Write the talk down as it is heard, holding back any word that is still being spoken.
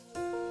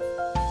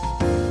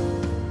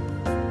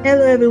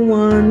Hello,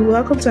 everyone.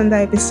 Welcome to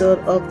another episode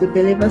of The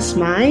Believer's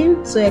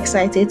Mind. So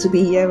excited to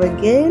be here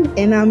again.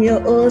 And I'm your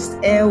host,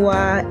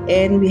 Ewa.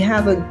 And we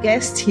have a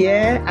guest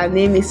here. Her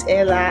name is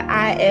Ella.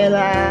 Hi,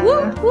 Ella.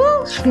 Woo,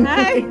 woo.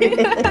 Hi.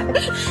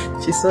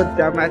 She's so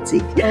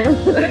dramatic.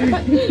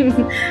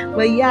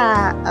 But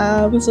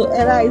yeah, so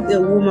Ella is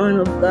a woman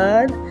of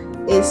God,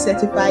 a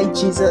certified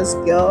Jesus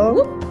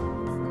girl.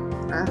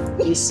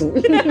 Listen.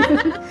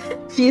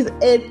 She's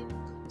a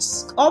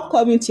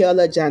upcoming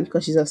theologian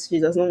because she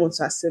does not want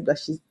to accept that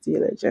she's a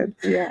theologian.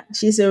 Yeah.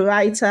 She's a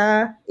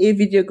writer, a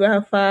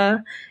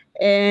videographer,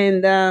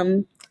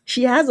 and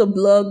she has a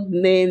blog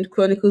named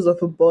Chronicles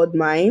of a Bored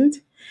Mind.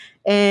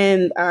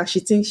 And she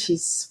thinks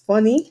she's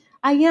funny.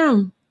 I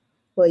am.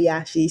 But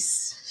yeah,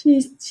 she's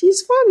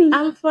funny.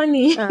 I'm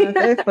funny.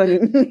 Very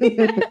funny.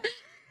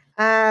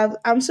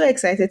 I'm so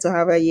excited to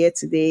have her here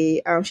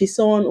today. She's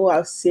someone who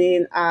I've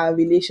seen our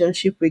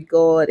relationship with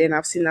God and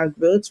I've seen our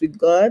growth with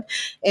God.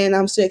 And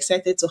I'm so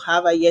excited to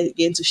have her here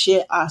again to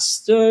share our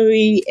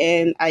story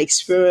and our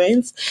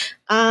experience.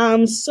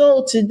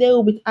 So today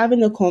we'll be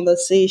having a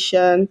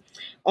conversation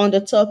on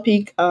the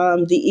topic,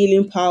 the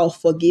healing power of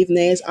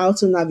forgiveness, how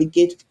to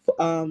navigate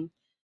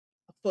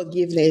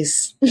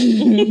forgiveness.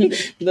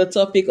 The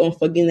topic on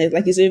forgiveness,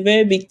 like, it's a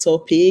very big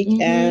topic,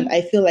 and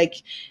I feel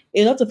like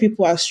a lot of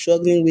people are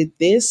struggling with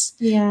this.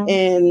 Yeah.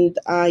 And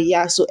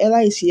so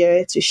Ella is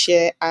here to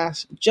share our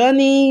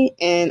journey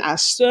and our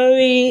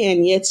story,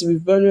 and yet to be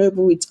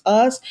vulnerable with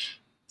us.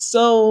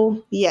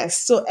 So yes,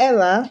 so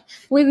Ella.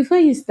 Wait, before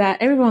you start,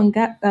 everyone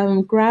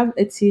grab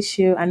a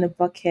tissue and a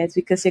bucket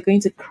because you're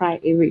going to cry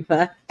a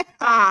river.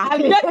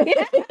 I'm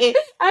joking.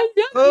 I'm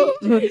joking. Oh,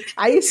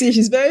 are you see?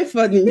 She's very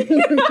funny.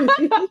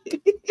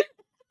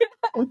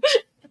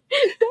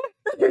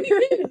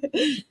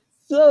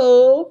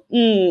 So,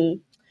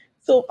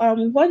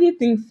 what do you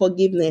think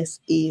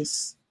forgiveness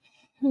is?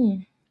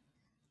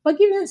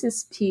 Forgiveness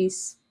is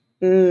peace.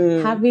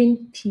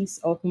 Having peace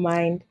of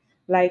mind,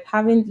 like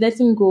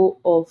letting go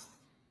of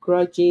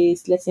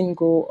grudges, letting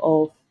go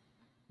of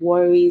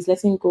worries,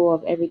 letting go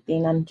of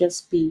everything, and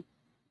just be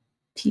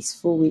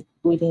peaceful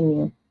within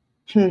you.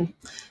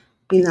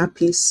 Inner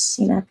peace.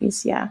 Inner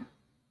peace, yeah.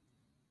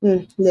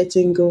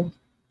 Letting go.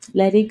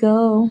 Let it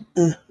go.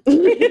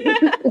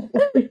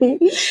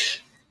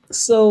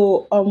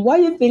 So, what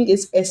do you think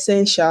is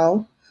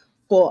essential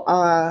for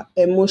our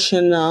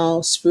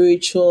emotional,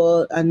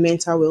 spiritual, and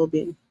mental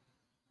well-being?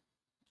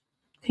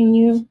 Can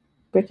you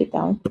break it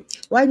down?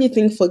 Why do you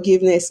think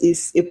forgiveness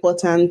is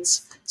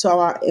important to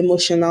our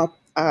emotional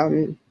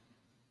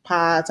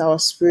part, our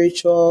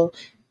spiritual,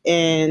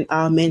 and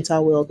our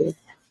mental well-being?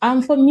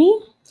 For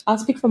me, I'll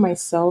speak for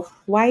myself.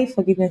 Why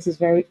forgiveness is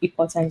very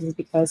important is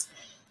because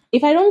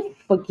if I don't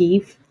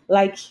forgive,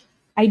 like,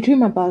 I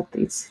dream about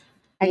it.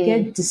 I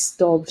get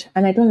disturbed,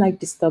 and I don't like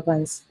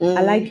disturbance.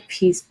 I like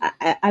peace.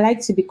 I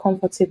like to be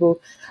comfortable.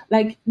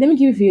 Like, let me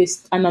give you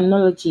an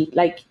analogy.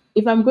 Like,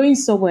 if I'm going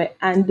somewhere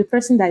and the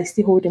person that is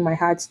still holding my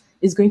heart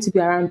is going to be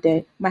around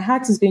there, my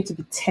heart is going to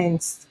be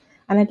tense.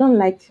 And I don't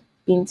like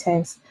being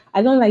tense.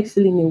 I don't like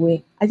feeling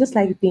away. I just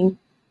like being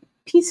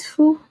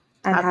peaceful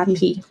and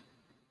happy.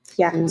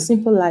 Yeah,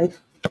 simple life.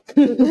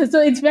 So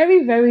it's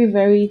very, very,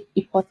 very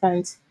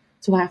important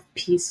to have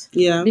peace.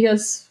 Yeah.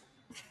 Because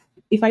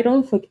if I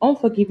don't,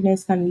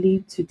 unforgiveness can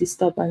lead to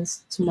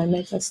disturbance to my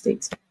mental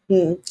state.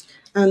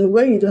 And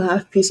when you don't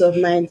have peace of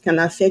mind, it can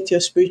affect your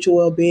spiritual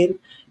well-being,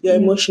 your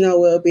emotional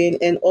well-being,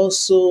 and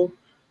also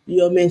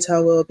your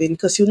mental well-being,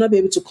 because you'll not be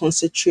able to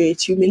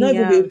concentrate. You may not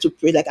even be able to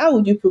pray. Like, how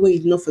would you pray when you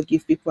do not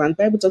forgive people? And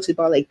Bible talks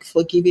about, like,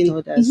 forgiving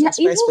others. As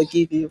Christ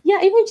forgive you.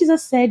 Yeah, even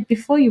Jesus said,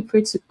 before you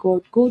pray to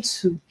God, go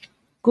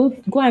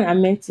and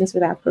amend things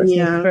with that person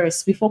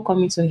first before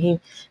coming to him.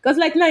 Because,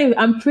 like, now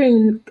I'm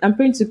praying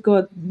to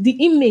God, the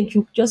image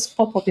will just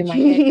pop up in my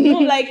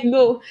head.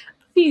 No,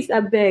 please, I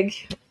beg.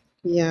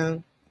 Yeah.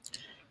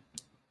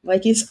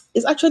 Like, it's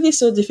actually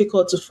so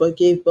difficult to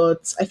forgive,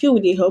 but I feel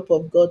with the help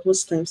of God,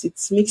 most times it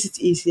makes it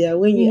easier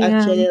when you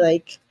actually,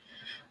 like,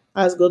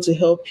 ask God to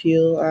help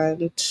you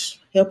and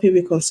help you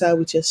reconcile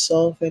with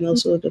yourself and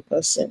also the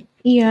person.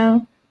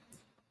 Yeah.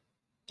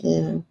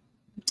 Yeah.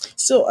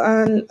 So,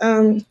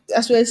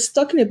 as we're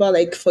talking about,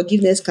 like,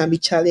 forgiveness can be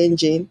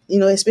challenging,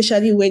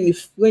 especially when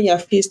you're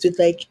faced with,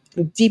 like,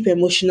 deep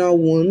emotional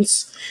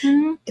wounds.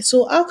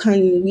 So how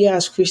can we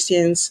as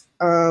Christians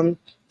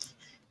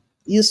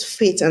use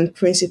faith and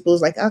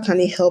principles? Like, how can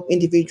it help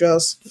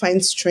individuals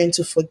find strength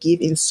to forgive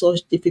in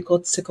such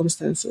difficult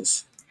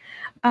circumstances?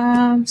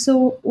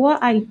 So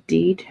what I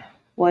did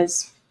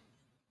was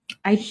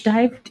I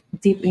dived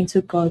deep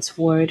into God's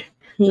word.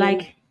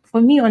 Like, for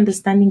me,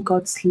 understanding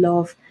God's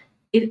love,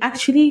 it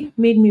actually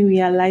made me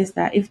realize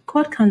that if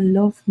God can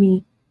love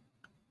me,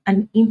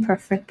 an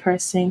imperfect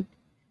person,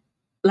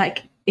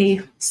 like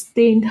a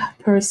stained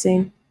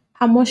person,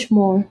 how much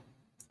more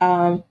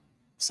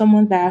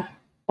someone that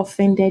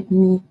offended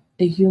me,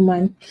 a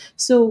human.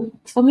 So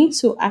for me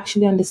to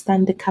actually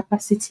understand the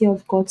capacity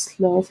of God's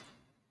love,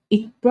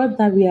 it brought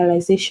that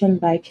realization,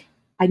 like,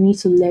 I need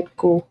to let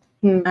go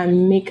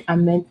and make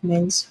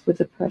amendments with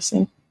the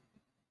person.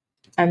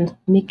 and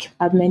make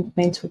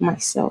amendments with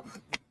myself.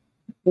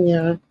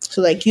 Yeah.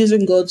 So like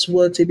using God's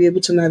word to be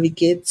able to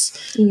navigate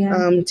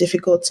Yeah.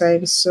 difficult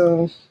times.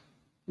 So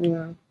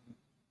yeah.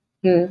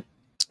 Hmm.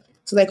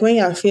 So like when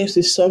you're faced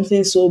with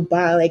something so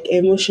bad, like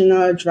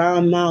emotional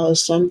drama or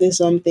something,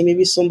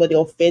 maybe somebody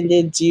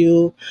offended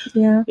you,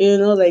 Yeah.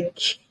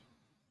 like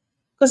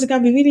because it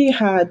can be really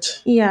hard.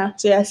 Yeah.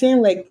 So you're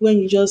saying like when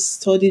you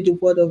just study the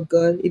word of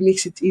God, it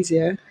makes it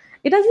easier.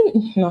 It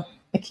doesn't. No.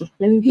 Okay.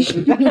 Let me break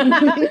it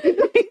down.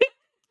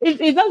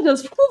 It doesn't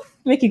just poof,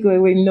 make it go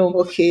away. No.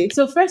 Okay.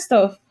 So first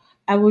off,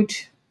 I would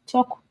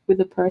talk with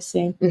the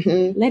person,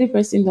 Mm-hmm. let the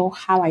person know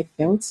how I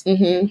felt,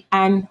 Mm-hmm.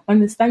 and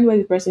understand where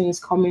the person is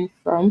coming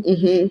from.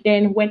 Mm-hmm.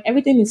 Then when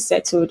everything is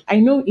settled, I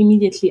know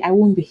immediately I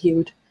won't be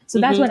healed. So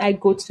that's Mm-hmm. when I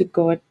go to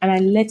God and I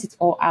let it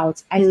all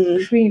out. I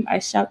scream, I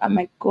shout, I'm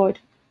like, God,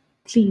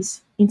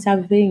 please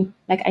intervene.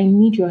 Like, I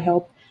need your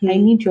help. I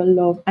need your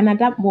love. And at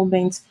that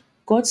moment,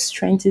 God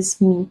strengthens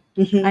me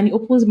and He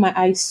opens my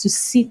eyes to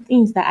see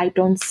things that I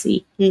don't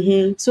see.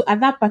 Mm-hmm. So at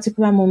that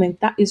particular moment,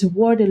 that is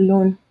word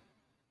alone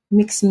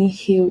makes me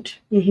healed.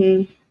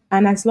 Mm-hmm.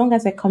 And as long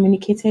as I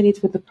communicated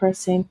it with the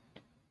person,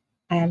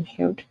 I am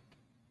healed.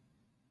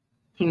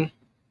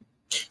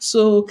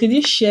 So could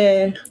you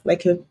share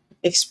like a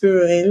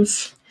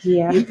experience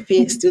Yeah. you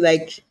faced with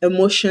like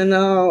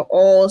emotional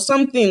or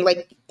something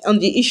like on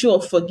the issue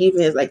of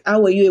forgiveness? Like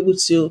how were you able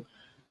to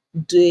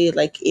do it,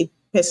 like a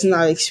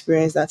personal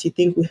experience that you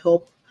think will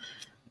help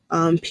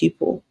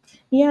people?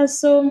 Yeah.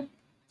 So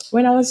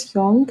when I was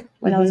young,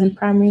 when I was in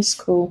primary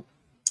school,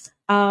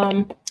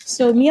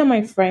 so me and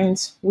my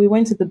friends, we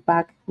went to the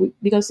back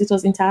because it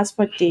was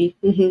inter-sport day.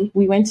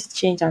 We went to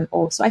change and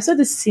all. So I saw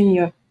this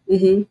senior.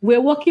 We're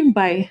walking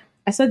by.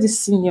 I saw this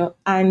senior,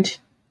 and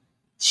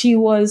she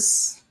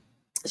was,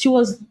 she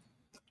was,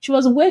 she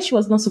was where she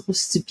was not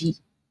supposed to be.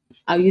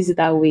 I'll use it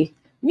that way.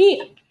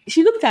 Me,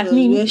 she looked It at was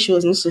where me. she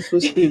was not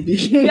supposed to Yeah,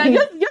 be.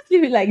 just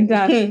leave it like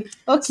that.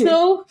 Okay.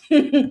 So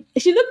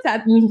she looked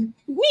at me.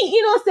 Me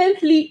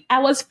innocently, I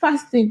was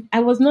fasting. I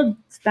was not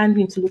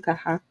standing to look at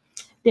her.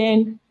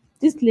 Then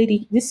this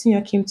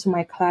senior came to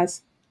my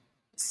class,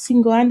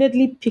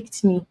 single-handedly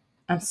picked me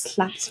and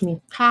slapped me.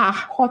 Ha!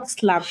 Hot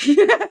slap.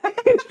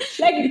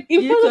 Like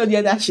in You front told of the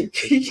other shit.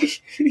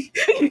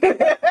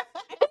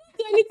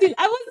 anything.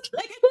 I was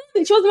like, I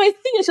couldn't- she was my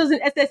senior. She was in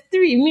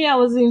SS3. Me, I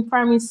was in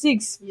primary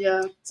 6.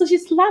 Yeah. So she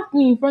slapped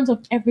me in front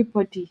of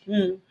everybody.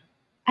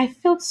 I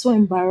felt so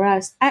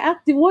embarrassed. I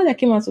asked the word that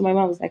came out of my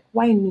mouth was like,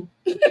 why me?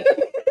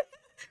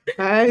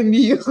 I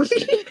knew.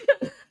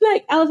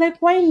 Like, I was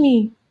like, why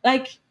me?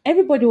 Like,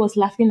 everybody was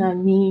laughing at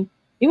me.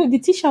 Even the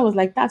teacher was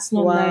like, that's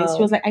not nice. She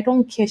Wow. was like, I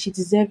don't care. She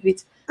deserved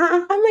it.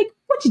 I'm like,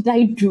 what did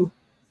I do?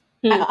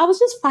 I was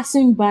just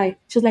passing by.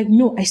 She was like,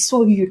 no, I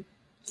saw you.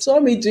 Saw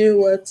me doing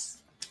what?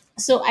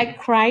 So I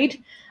cried.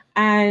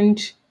 And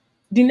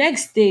the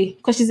next day,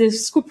 because she's a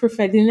school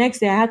prefect, the next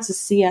day I had to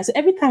see her. So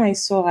every time I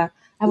saw her,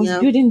 I was Yeah.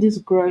 building this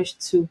grudge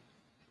to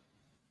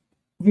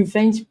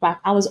revenge back.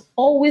 I was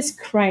always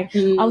crying.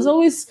 I was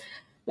always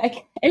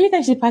like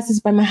anytime she passes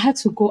by, my heart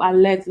will go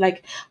alert.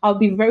 Like I'll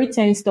be very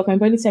tensed up. My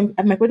body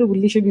will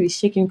literally be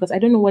shaking because I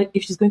don't know what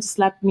if she's going to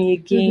slap me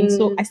again.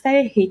 So I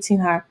started hating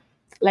her.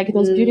 Like it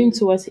was building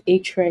towards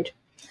hatred.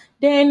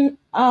 Then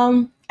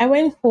I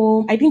went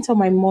home. I didn't tell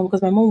my mom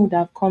because my mom would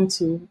have come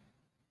to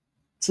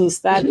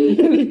start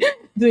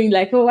doing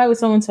like, oh, why would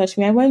someone touch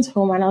me? I went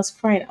home and I was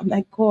crying. I'm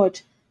like,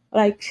 God,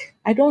 like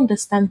I don't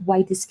understand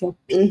why this girl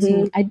picked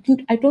me. I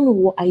don't know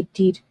what I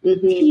did.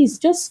 Please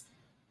just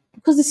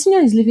because the senior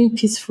is living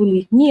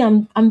peacefully. Me,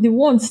 I'm the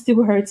one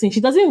still hurting.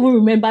 She doesn't even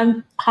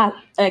remember her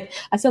like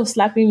herself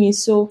slapping me.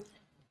 So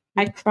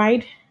I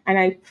cried and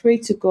I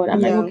prayed to God.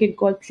 I'm like, Yeah. okay,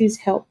 God, please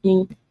help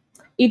me.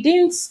 It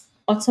didn't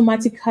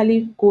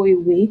automatically go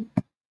away.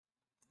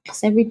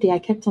 Because every day I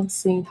kept on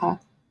seeing her.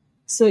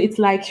 So it's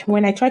like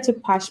when I try to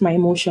patch my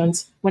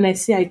emotions, when I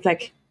see her, it's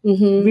like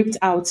ripped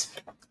out.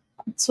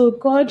 So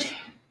God,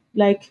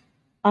 like,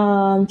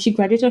 she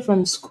graduated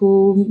from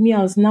school. Me,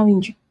 I was now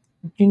in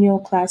junior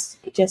class,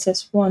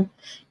 JSS1.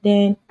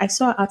 Then I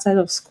saw her outside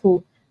of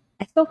school.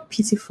 I felt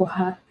pity for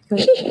her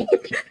because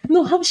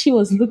no, how she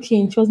was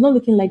looking, she was not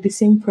looking like the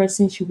same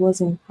person she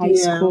was in high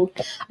Yeah. school.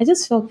 I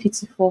just felt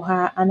pity for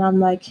her, and I'm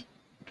like,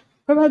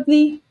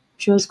 probably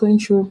she was going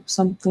through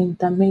something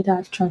that made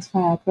her transfer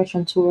her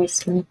aggression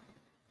towards me.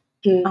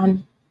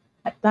 And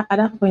at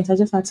that point, I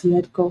just had to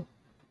let go.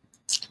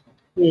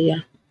 Yeah, yeah.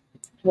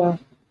 Wow.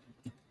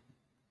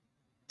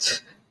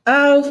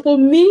 For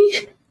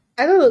me,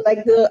 I don't know,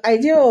 like the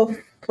idea of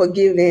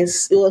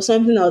forgiveness, it was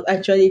something I was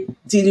actually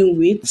dealing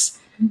with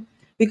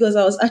because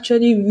I was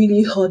actually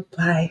really hurt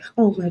by,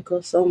 oh my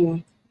God,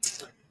 someone.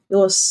 It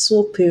was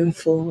so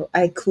painful.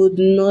 I could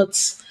not.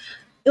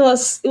 It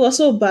was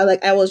so bad.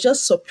 Like I was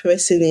just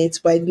suppressing it,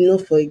 but I did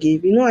not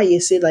forgive. You know how you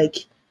say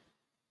like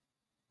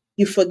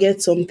you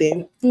forget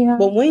something, Yeah.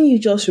 but when you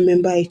just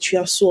remember it, you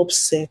are so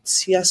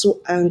upset. You are so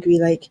angry.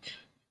 Like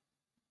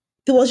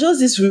there was just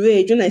this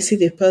rage when I see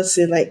the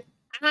person. Like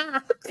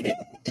I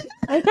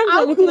can't do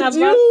how anything could about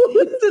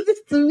you do this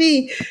to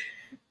me?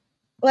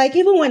 Like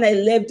even when I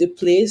left the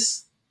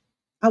place,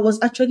 I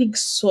was actually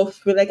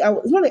suffering. Like I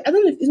was not like I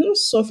don't know if it's not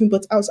suffering,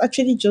 but I was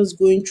actually just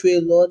going through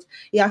a lot.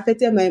 It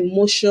affected my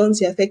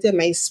emotions, it affected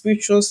my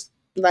spiritual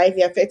life,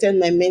 it affected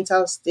my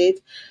mental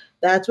state.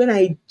 That when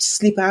I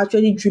sleep, I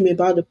actually dream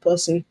about the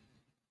person.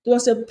 There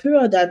was a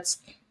period that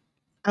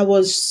I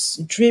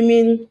was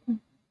dreaming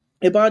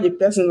about the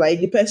person, like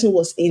the person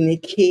was in a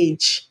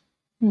cage.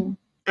 Hmm.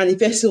 And the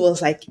person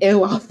was like,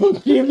 Ewa,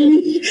 forgive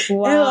me. Ewa,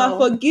 Wow.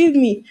 forgive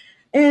me.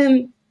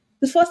 And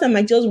the first time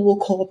I just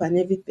woke up and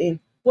everything.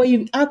 But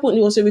it happened,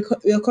 it was a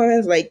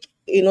recurrence, like,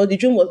 the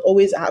dream was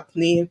always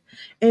happening.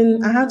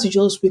 And I had Yeah. to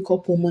just wake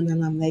up one morning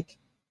and I'm like,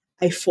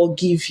 I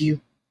forgive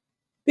you.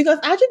 Because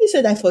I actually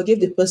said I forgave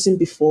the person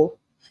before,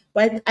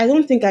 but I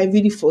don't think I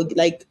really forgive,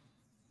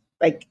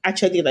 like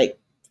actually like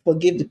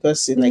forgive the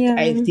person. Like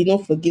I Yeah. did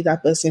not forgive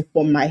that person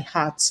from my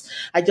heart.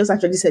 I just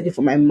actually said it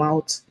from my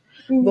mouth.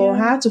 But I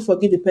Yeah. had to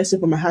forgive the person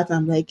from my heart.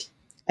 I'm like,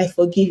 I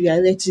forgive you. I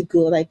let it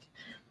go. Like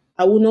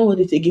I will not hold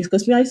it against.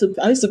 Because me, I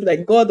used to be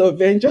like God of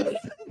vengeance.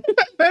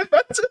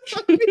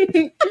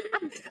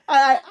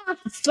 I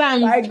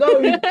Sam. my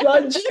God will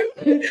judge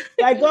you.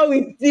 My God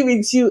will deal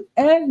with you.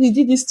 And he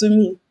did this to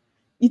me.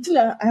 You think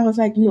that I was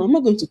like, no, I'm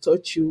not going to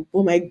touch you.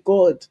 Oh my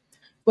God.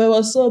 But it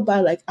was so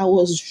bad. Like I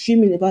was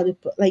dreaming about it.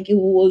 Like it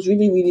was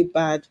really, really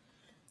bad.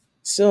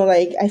 So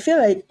like I feel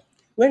like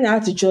when I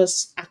had to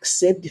just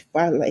accept the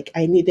fact like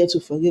I needed to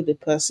forgive the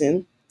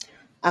person,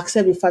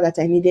 accept the fact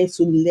that I needed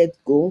to let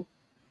go,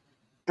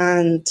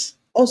 and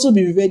also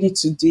be ready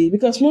to do it.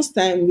 Because most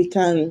time we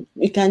can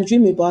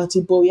dream about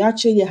it, but we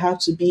actually have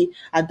to be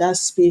at that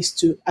space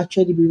to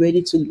actually be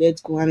ready to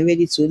let go and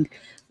ready to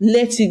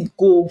let it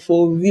go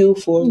for real,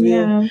 for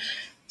real. Yeah.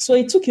 So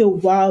it took a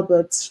while,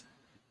 but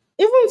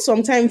even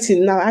sometimes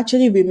till now, I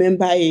actually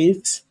remember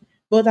it,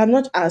 but I'm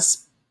not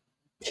as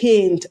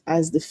pained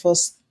as the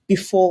first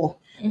before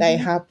that it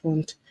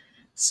happened.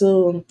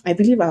 So I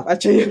believe I've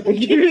actually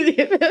forgiven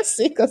the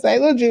person because I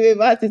don't dream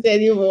about it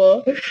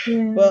anymore.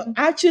 But Yeah.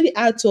 I actually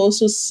had to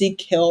also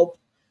seek help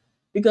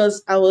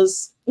because it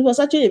was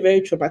actually a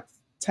very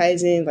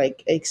traumatizing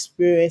like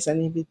experience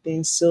and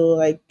everything. So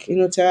like,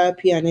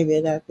 therapy and every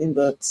other thing.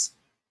 But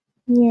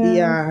Yeah.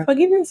 yeah,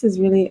 Forgiveness is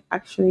really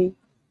actually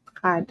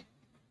hard.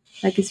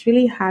 Like it's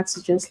really hard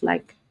to just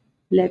like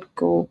let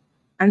go.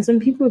 And some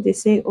people they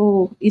say,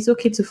 "Oh, it's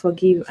okay to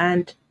forgive,"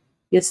 and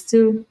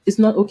it's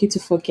not okay to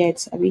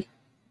forget. I mean,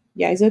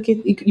 yeah, it's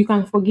okay. You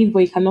can forgive, but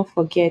you cannot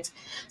forget.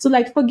 So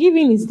like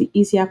forgiving is the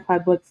easier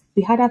part, but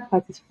the harder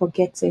part is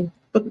forgetting.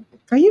 but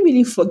can you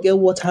really forget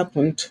what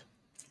happened?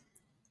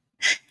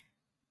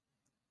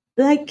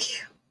 Like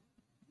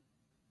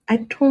I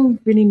don't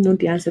really know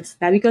the answer to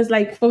that because,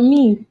 like, for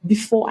me,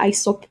 before I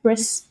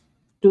suppress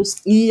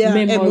those Yeah,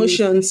 memories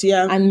emotions.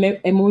 Yeah. and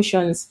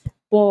emotions,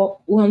 but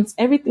once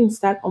everything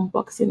start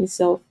unboxing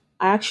itself,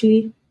 I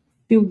actually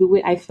feel the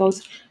way I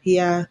felt.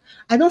 Yeah,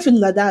 I don't feel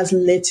like that's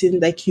letting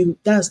like you.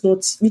 That's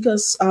not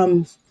because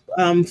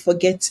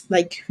forget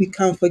like we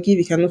can forgive,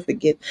 we cannot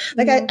forget.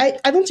 Like I, Yeah, I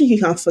I don't think you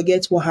can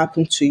forget what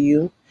happened to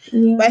you,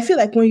 but I yeah, feel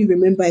like when you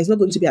remember, it's not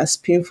going to be as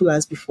painful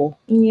as before.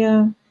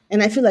 yeah,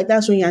 And I feel like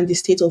that's when you're in the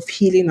state of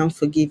healing and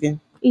forgiving.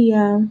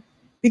 yeah,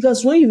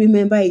 Because when you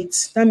remember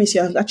it, that means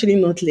you have actually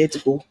not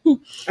let go.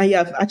 And you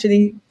have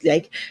actually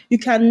like you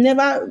can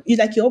never you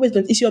like you always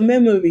don't it's your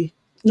memory.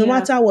 No yeah.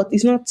 matter what,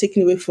 it's not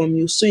taken away from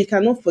you. So you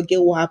cannot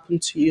forget what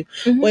happened to you.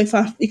 But if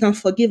you can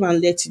forgive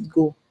and let it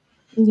go.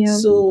 Yeah.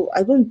 So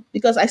I don't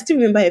because I still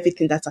remember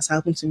everything that has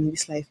happened to me in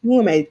this life. Even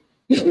when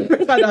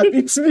my father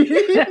beats me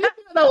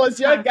when I was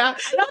younger. I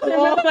don't Or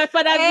remember my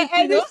father beat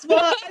me though.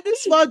 any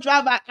small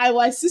drama, I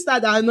was sister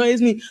that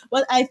annoys me.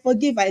 But I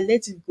forgive, I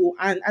let it go.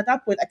 And at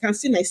that point I can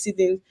see my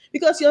siblings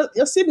because your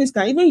siblings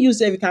can even use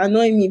them, it can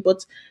annoy me,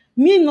 but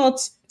me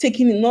not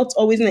taking it, not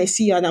always when I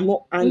see you and I'm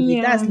not angry,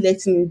 that's Yeah,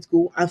 letting it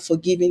go and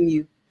forgiving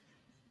you.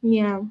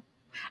 yeah.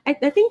 I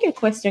think a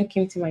question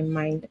came to my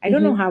mind. I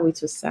don't know how it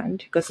will sound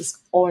because it's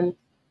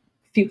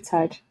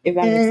unfiltered, if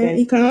that makes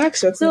You sense. can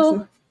ask your So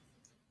question.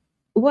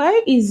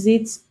 why is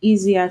it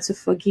easier to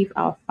forgive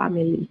our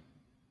family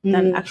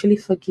than Mm. actually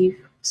forgive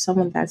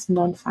someone that's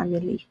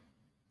non-family?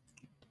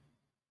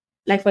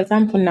 Like for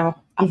example,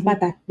 now our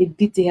father they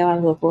beat the hell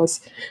out of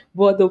us,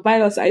 but they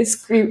buy us ice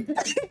cream.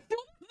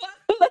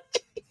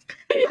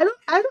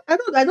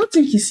 I don't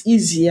think it's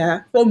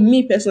easier for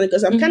me personally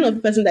because I'm kind of a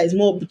person that is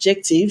more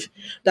objective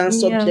than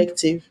Yeah,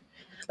 subjective.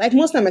 Like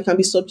most time I can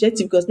be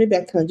subjective because maybe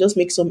I can just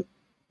make some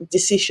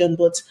decision.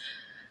 But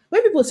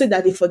when people say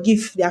that they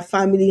forgive their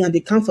family and they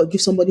can't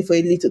forgive somebody for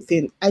a little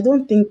thing, I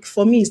don't think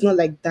for me it's not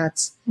like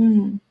that.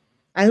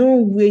 I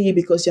don't weigh you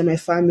because you're my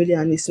family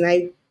and it's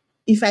like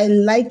if I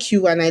like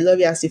you and I love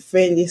you as a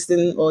friend, this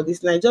thing or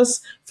this like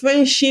just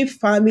friendship,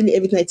 family,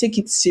 everything, I take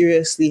it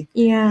seriously.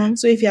 yeah,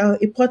 So if you're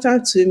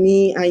important to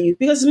me and you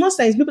because most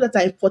times people that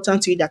are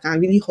important to you that can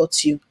really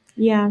hurt you.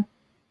 yeah,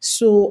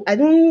 So I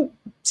don't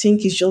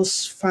think it's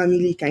just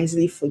family you can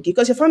easily forgive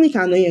because your family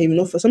can annoy you and you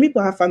know for some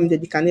people have family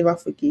that they can never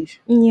forgive.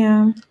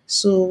 yeah.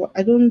 So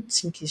I don't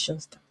think it's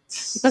just that.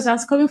 Because I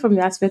was coming from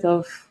the aspect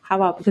of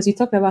because you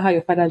talked about how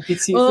your father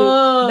beats you.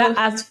 Oh. So that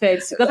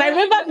aspect. Because I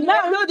remember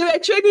No, they were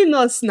training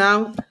us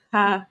now.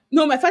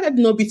 No, my father did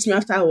not beat me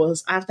after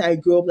I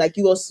grew up. Like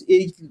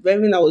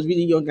when I was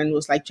really young and he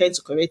was like trying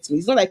to correct me.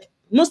 It's not like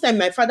most time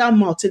my father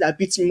mouth said that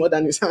beats me more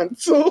than his hand.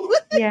 So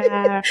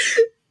yeah.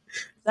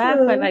 That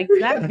felt like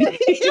that.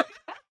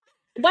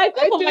 But I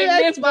think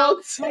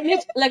of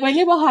my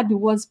neighbor had the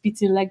words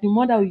beating, like the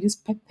mother would use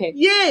pepper.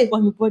 Yeah.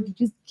 On the body,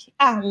 just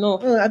no.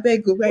 Oh, I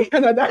beg you, right?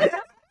 Canada.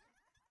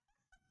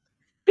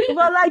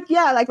 But like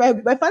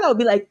my father would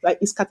be like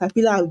it's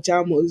caterpillar of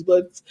jammers,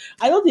 but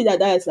I don't think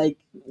that is like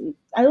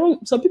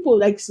some people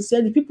like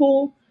sincerely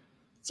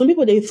some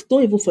people they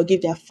don't even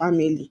forgive their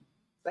family.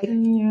 Like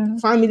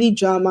family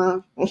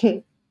drama.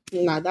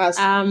 Nah,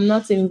 I'm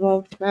not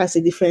involved. That's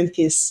a different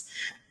case.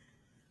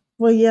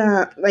 But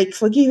yeah, like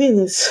forgiving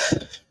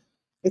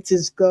it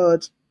is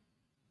God.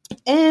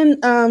 And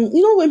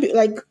when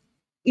like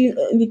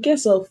in the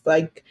case of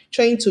like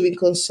trying to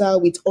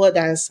reconcile with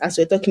others as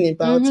we're talking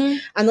about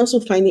and also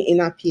finding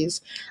inner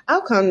peace,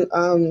 how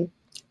can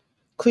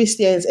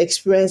Christians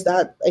experience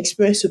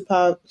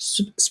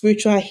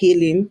spiritual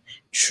healing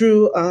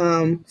through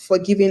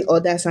forgiving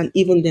others and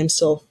even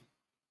themselves?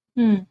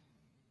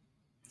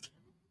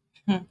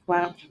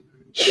 Wow.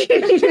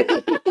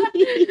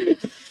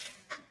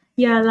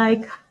 Yeah,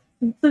 like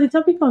so the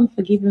topic on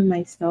forgiving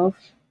myself,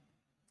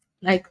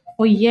 like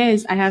for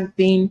years I've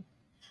been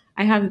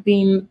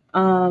finding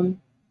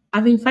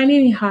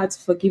it hard to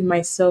forgive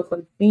myself for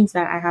the things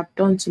that I have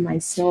done to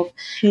myself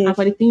and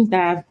for the things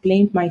that I've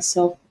blamed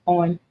myself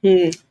on.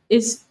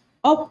 It's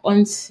up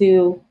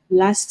until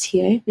last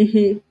year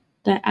that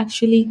I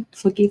actually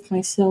forgive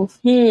myself.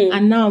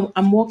 And now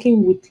I'm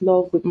working with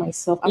love with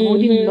myself. I'm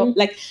holding love,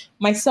 like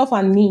myself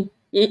and me.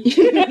 Me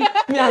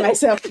and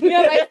myself.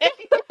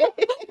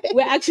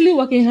 We're actually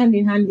working hand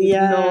in hand with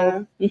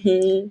love.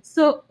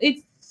 So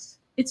it's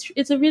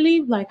a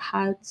really like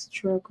hard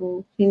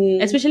struggle,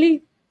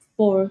 especially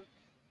for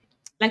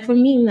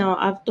me now.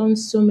 I've done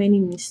so many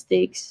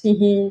mistakes,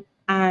 and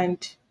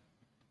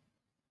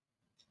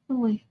oh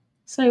wait,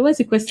 sorry, what's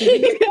the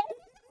question?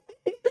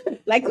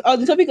 Like on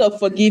the topic of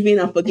forgiving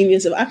and forgiving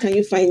yourself, how can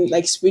you find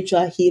like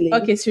spiritual healing?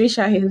 Okay,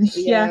 spiritual healing.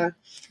 Yeah.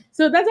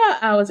 So that's how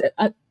I was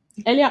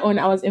earlier on.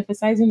 I was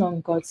emphasizing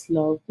on God's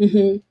love.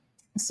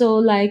 So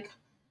like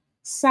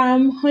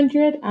Psalm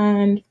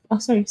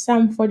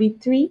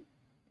 43,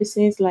 it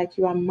says like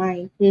you are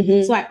mine.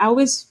 So I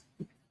always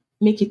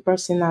make it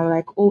personal,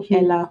 like, oh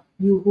Ella,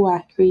 you who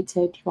are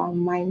created, you are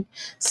mine.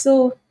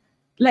 So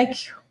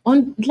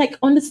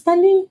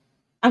understanding,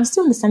 I'm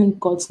still understanding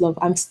God's love.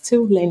 I'm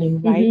still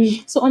learning,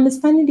 right? So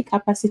understanding the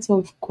capacity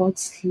of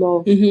God's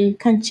love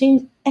can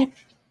change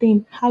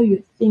everything, how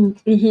you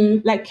think,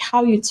 like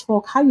how you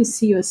talk, how you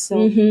see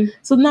yourself.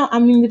 So now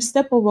I'm in the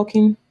step of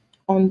working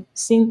on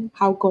seeing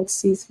how God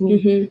sees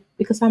me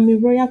because I'm a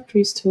royal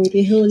priesthood.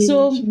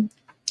 So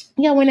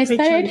yeah, when I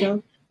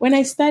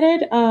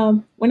started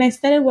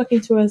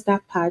working towards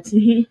that part,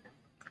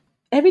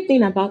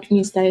 everything about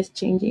me started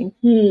changing.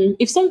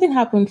 If something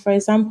happened, for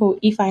example,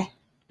 if I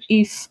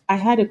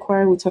had a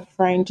quarrel with a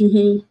friend,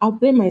 I'll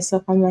blame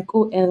myself. I'm like,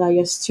 oh Ella,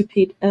 you're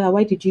stupid. Ella,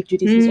 why did you do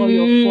this? It's all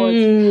your fault.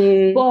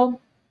 But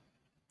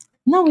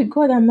now with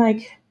God, I'm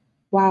like,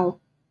 wow,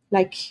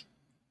 like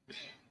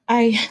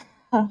I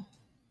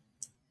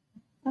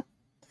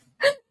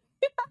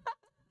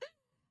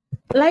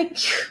like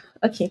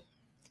okay,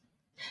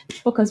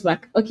 focus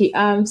back. Okay,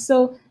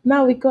 so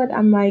now with God,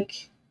 I'm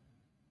like,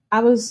 I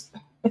was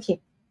okay.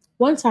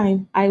 One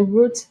time I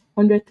wrote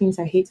 100 things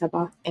I hate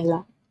about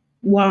Ella.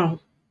 Wow.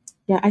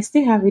 Yeah, I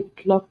still have it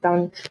locked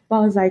down. But I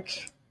was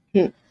like,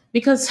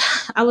 because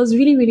I was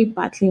really, really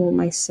battling with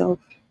myself.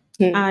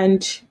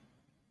 And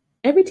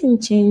everything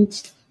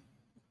changed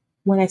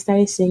when I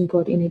started seeing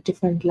God in a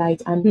different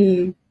light.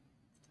 And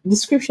the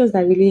scriptures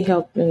that really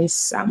helped me is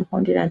Psalm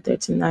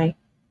 139.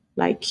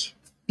 Like,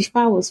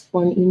 before I was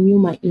born, he knew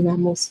my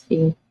innermost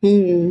being.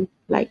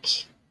 Like,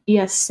 he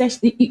has searched,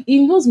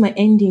 he knows my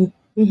ending.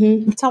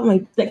 Without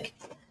my, like,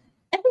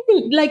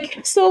 everything.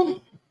 Like, so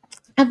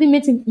I've been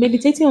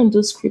meditating on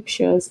those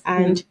scriptures,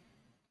 and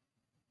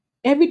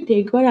every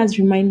day God has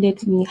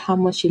reminded me how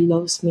much He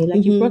loves me.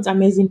 Like He brought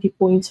amazing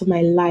people into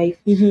my life,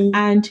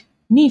 and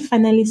me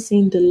finally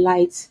seeing the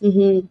light.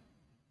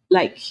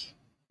 Like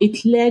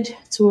it led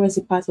towards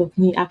a part of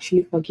me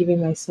actually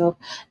forgiving myself.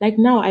 Like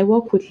now, I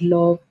work with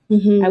love.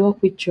 I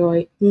work with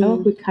joy. I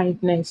work with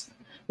kindness.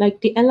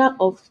 Like the Ella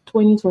of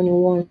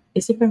 2021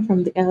 is different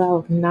from the Ella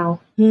of now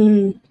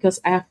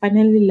because I have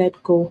finally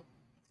let go.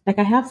 Like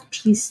I have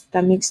peace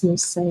that makes no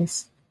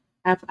sense.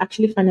 I've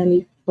actually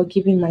finally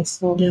forgiven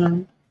myself. Yeah.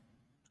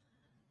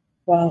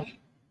 Wow.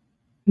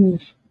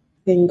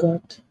 Thank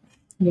God.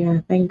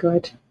 Yeah, thank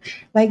God.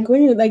 Like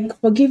when you like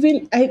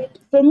forgiving,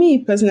 for me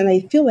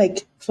personally, I feel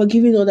like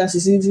forgiving others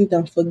is easier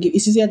than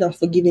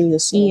forgiving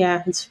yourself.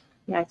 Yeah, it's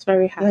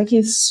very hard. Like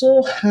it's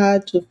so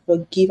hard to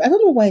forgive. I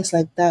don't know why it's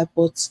like that,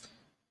 but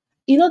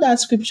you know that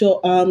scripture,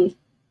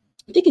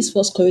 I think it's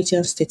First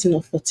Corinthians 13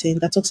 or 14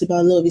 that talks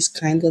about love is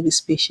kind, love is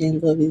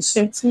patient, love is.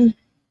 13.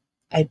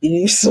 I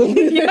believe so.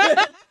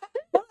 Yeah.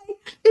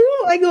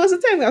 Like there was a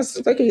time I was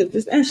talking with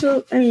this, and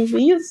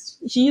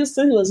she used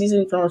Sandy was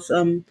using it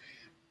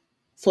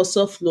for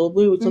self love.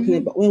 We were talking Mm-hmm.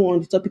 about when we were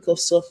on the topic of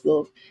self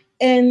love,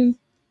 and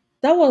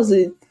that was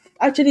it.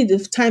 Actually, the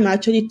time I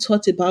actually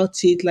thought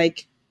about it,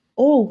 like,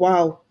 oh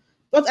wow.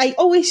 But I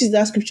always use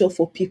that scripture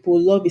for people.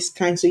 Love is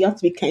kind, so you have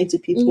to be kind to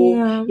people.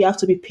 Yeah. You have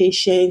to be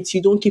patient.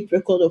 You don't keep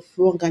record of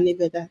wrong and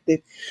every other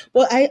thing.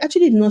 But I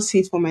actually did not see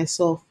it for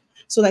myself.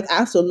 So like I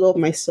have to love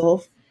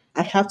myself.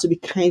 I have to be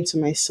kind to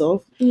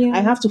myself. I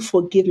Yeah. have to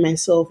forgive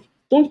myself.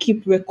 Don't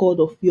keep record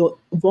of your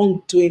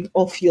wrongdoing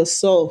of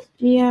yourself.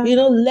 Yeah.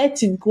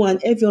 Let it go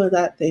and every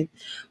other thing.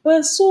 But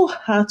it's so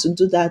hard to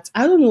do that.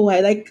 I don't know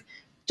why. Like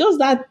just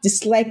that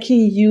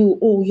disliking you,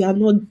 oh, you are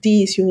not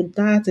this, you're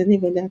that, and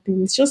even that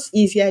thing. It's just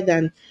easier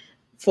than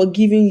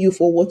forgiving you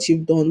for what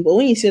you've done. But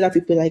when you say that,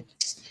 people are like,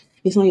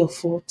 it's not your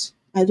fault.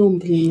 I don't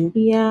blame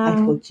you. I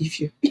Yeah. forgive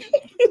you.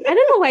 I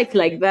don't know why it's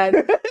like that.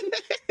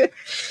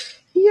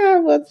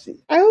 Yeah, but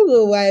I don't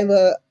know why,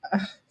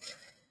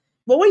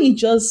 but when you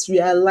just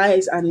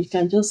realize and you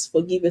can just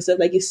forgive yourself,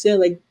 like you said,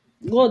 like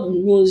God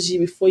knows you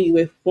before you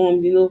were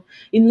formed,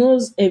 He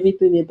knows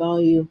everything about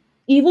you.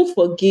 He even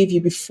forgave you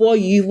before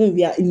you even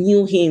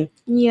knew Him.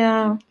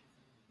 Yeah.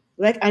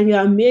 Like, and you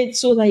are made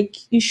so, like,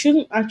 you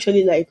shouldn't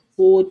actually, like,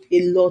 hold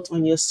a lot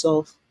on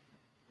yourself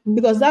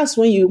because that's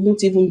when you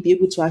won't even be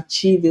able to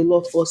achieve a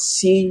lot or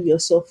see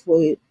yourself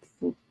for it.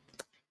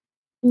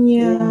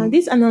 Yeah, Yeah.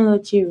 this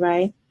analogy,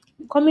 right?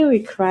 Coming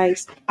with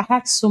Christ, I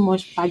had so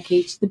much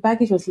baggage. The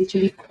baggage was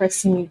literally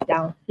pressing me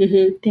down.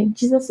 Mm-hmm. Then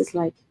Jesus is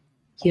like,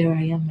 here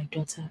I am, my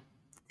daughter.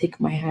 Take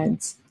my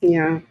hands.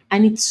 Yeah.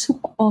 And it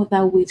took all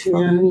that weight from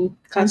Yeah. me. And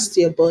Cast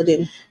your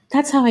burden.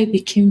 that's how I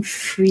became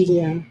free.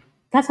 Yeah.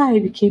 That's how I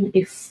became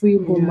a free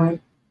Yeah.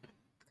 woman.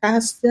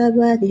 Cast your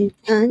burden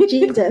and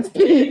Jesus,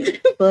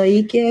 for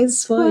He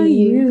cares for For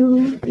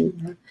you.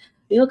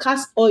 you.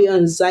 Cast all your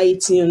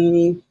anxiety on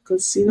me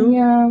because,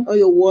 Yeah. all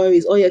your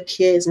worries, all your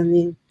cares on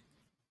Him.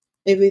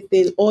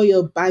 Everything, all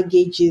your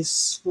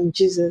baggages on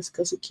Jesus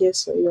because He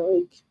cares for you.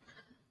 Like,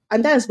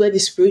 and that's where the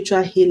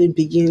spiritual healing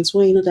begins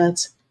when you know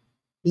that,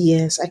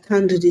 yes, I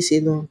can't do this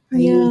alone. I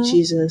need Yeah.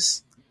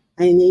 Jesus.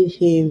 I need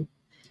Him.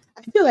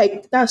 I feel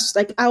like that's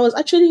like I was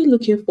actually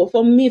looking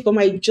for me, for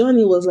my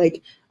journey was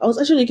like, I was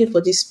actually looking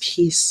for this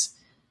peace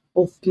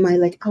of my,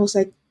 like, I was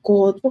like,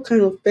 God, what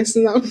kind of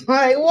person am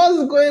I?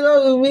 What's going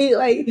on with me?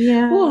 Like,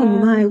 who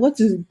am Yeah. I? What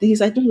is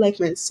this? I don't like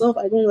myself.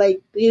 I don't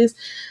like this.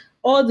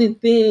 All the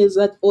things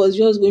that I was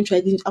just going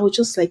through, I was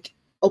just like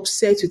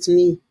upset with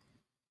me.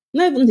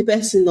 Not even the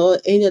person or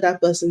any other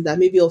person that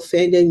maybe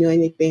offended me or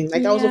anything.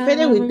 Like I was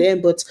offended with Yeah.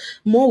 them, but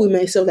more with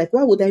myself. Like,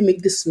 why would I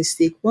make this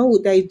mistake? Why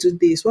would I do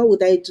this? Why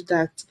would I do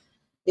that?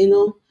 You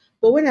know.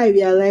 But when I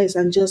realized,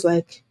 I'm just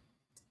like,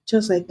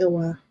 oh,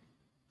 wow.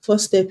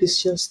 First step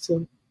is just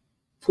to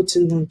put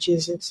it on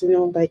Jesus.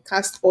 Like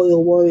cast all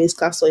your worries,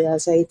 cast all your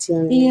anxiety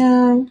on Him.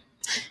 Yeah.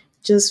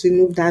 Just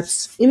remove that.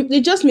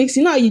 It just makes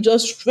how you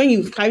just when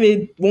you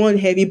carry one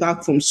heavy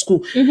bag from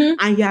school Mm-hmm.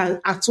 and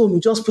you're at home, you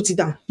just put it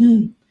down.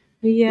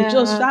 It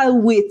just Yeah. that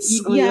weight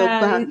on your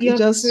Yeah, back. It you're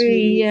just free.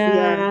 relieves. Yeah.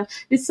 Yeah.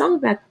 The song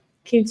that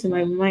came to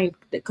my mind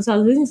because I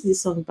was listening to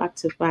this song back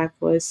to back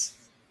was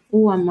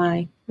 "Who Am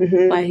I"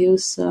 Mm-hmm. by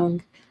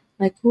Hillsong.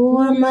 Like, who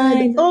Who am am I?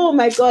 I? Oh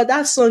my god,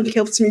 that song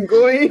kept me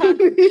going.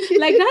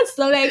 Like that's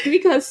so like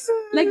because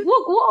like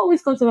what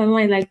always comes to my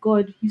mind, like,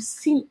 God, you've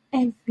seen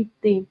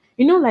everything.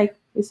 Like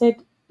you said,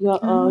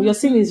 your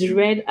sin is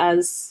red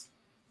as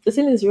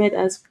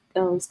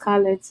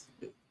scarlet.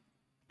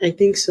 I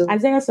think so.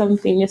 Isaiah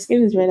something, your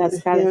skin is red as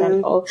scarlet and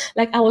Yeah. all.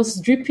 Like I was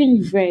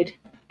dripping red,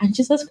 and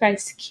Jesus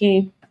Christ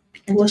came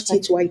and just Washed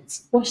like it white.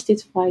 washed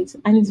it white,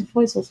 and his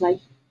voice was like,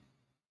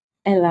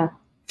 "Ella,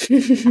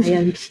 I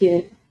am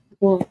here."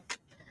 Oh,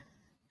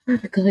 oh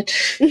my God.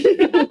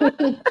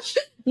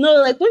 No,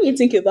 like when you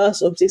think about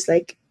something, it's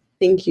like,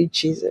 thank you,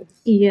 Jesus.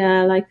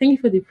 Yeah, like thank you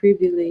for the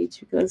privilege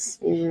because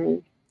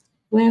Mm.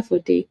 where for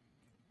day.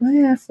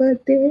 Why for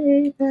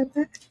day,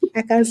 Baba?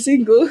 I can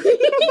sing go.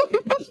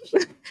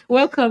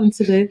 Welcome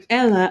to the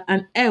Ella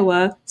and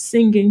Ewa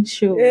singing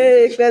show.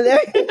 Hey, fella.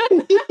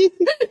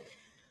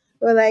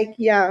 But like,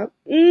 yeah.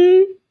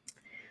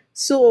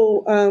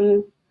 So,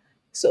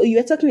 so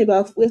we're talking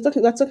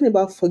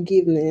about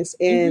forgiveness,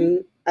 Mm-hmm.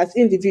 and as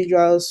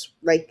individuals,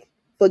 like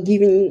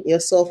forgiving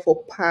yourself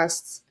for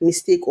past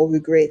mistake or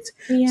regret.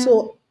 Yeah.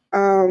 So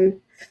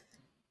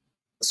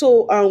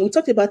we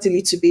talked about it a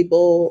little bit,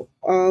 but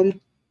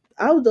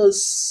how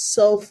does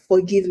self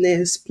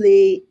forgiveness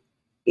play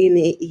in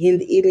the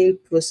healing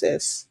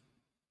process?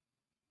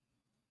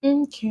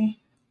 Okay.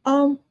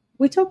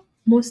 We talked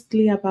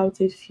mostly about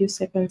it a few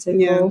seconds Yeah.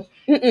 ago.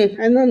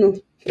 I don't know.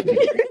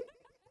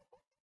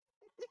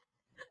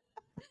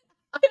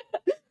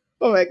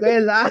 Oh my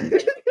god, laugh.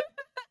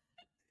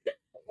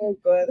 Oh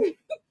god.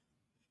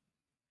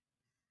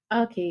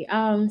 Okay.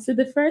 So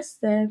the first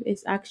step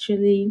is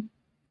actually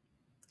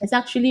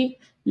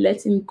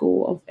letting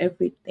go of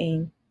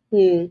everything.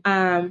 Hmm.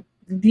 Um,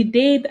 the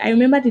day I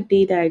remember the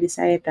day that I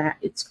decided that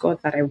it's God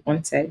that I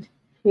wanted.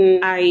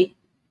 Mm.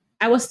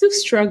 I was still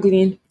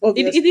struggling.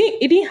 Obviously.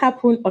 It didn't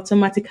happen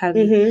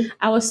automatically. Mm-hmm.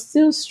 I was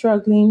still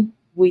struggling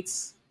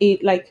with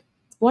it. Like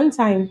one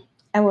time,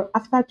 I was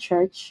after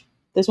church.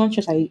 There's one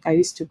church I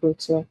used to go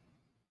to,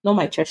 not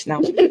my church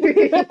now. Just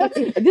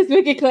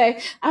make it clear.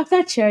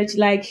 After church,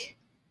 like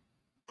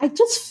I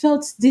just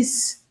felt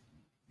this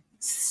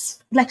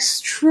like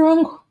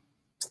strong.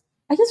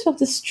 I just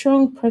felt a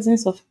strong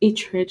presence of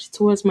hatred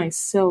towards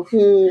myself.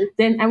 Mm.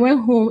 Then I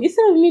went home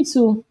instead of me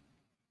to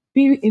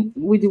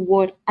with the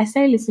word, I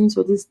started listening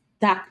to this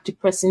dark,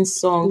 depressing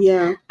song.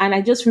 Yeah. And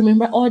I just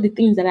remember all the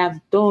things that I've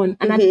done.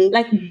 And I, Mm-hmm.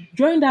 like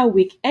during that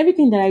week,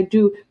 everything that I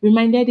do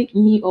reminded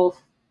me of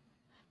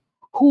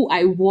who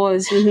I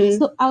was. Mm-hmm.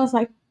 So I was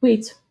like,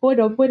 wait, hold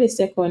up, wait a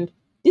second.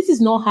 This is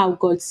not how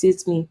God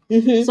sees me.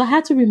 Mm-hmm. So I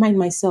had to remind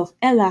myself,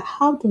 Ella,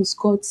 how does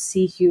God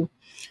see you?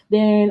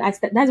 Then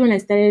that's when I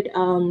started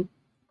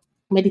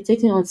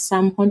meditating on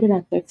Psalm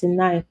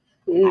 139.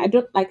 Mm. I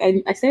don't like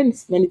I started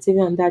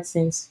meditating on that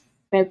since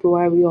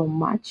February or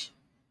March.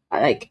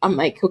 I'm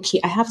like, okay,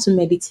 I have to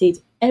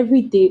meditate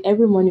every day,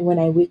 every morning when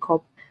I wake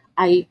up.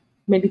 I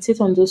meditate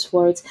on those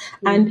words.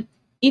 And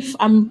if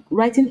I'm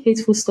writing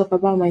hateful stuff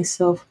about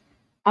myself,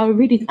 I'll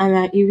read it and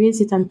I erase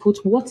it and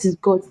put what is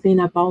God saying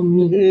about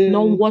me,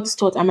 not what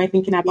thought am I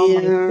thinking about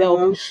myself.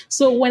 Yeah.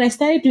 So when I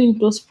started doing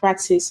those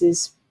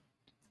practices,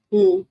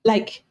 Mm.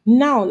 like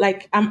now,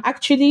 like I'm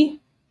actually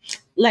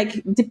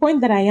like the point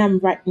that I am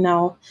right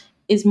now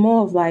is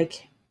more of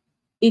like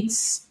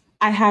it's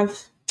I have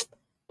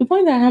the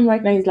point that I am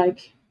right now is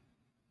like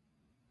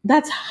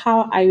that's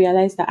how I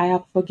realize that I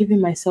have forgiven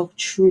myself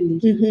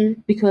truly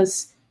Mm-hmm.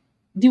 because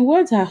the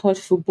words are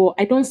hurtful, but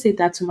I don't say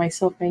that to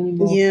myself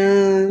anymore.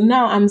 Yeah.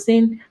 Now I'm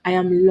saying I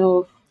am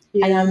love.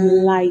 I am Yeah.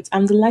 light.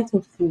 I'm the light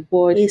of the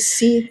world. A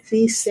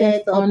city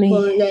set on a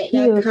upon that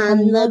hill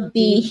cannot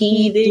be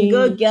hidden.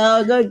 Go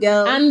girl, go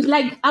girl. And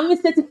like I'm a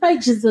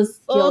certified Jesus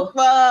girl.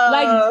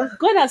 Like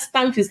God has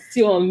stamped his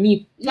seal on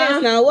me.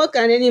 Yes, now what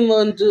can any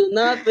man do?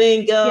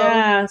 Nothing, girl.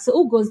 Yeah. So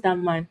who goes that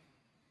man?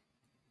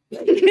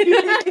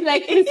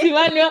 Like it's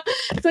Emmanuel.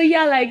 So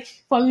yeah, like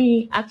for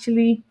me,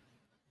 actually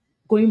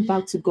going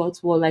back to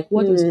God's word, like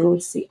what does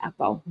God say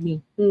about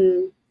me?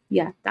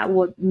 Yeah, that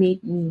what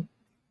made me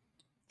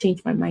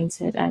change my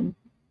mindset and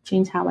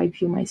change how I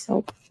view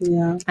myself.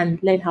 Yeah.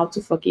 And learn how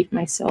to forgive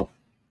myself.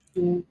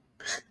 Yeah.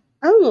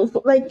 I don't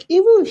know, like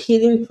even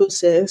healing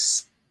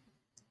process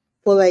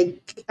for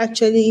like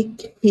actually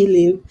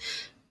healing.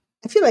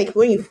 I feel like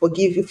when you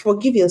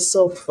forgive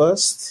yourself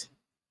first,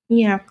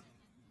 Yeah.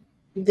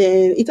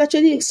 then it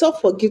actually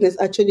self forgiveness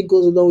actually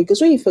goes along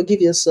because when you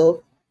forgive yourself,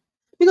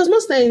 because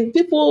most times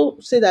people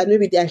say that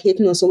maybe they are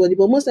hating on somebody,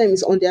 but most times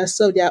it's on their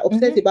self. They are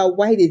upset about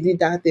why they did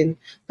that thing.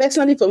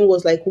 Personally, for me,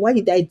 was like, why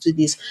did I do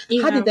this?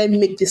 How Yeah. did I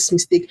make this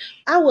mistake?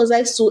 How was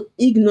I so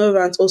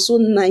ignorant or so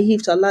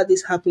naive to allow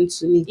this happen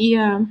to me?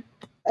 Yeah.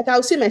 Like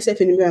I'll see myself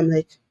in the mirror, I'm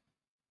like,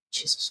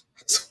 Jesus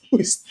Christ, who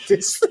is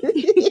this?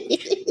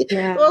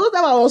 Yeah. Well, the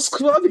time I was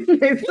scrubbing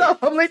myself,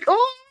 I'm like,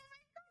 oh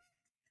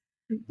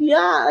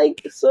yeah,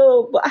 like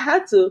so. But I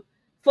had to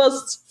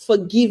first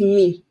forgive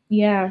me.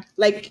 Yeah.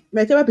 Like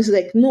my therapist is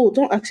like, no,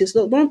 don't ask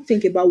yourself, don't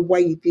think about why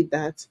you did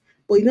that.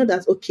 But you know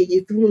that okay,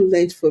 you've even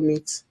learned from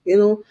it. You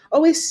know,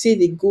 always see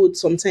the good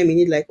sometime in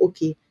it, like,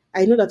 okay,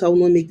 I know that I will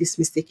not make this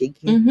mistake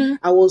again.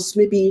 I was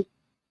maybe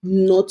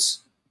not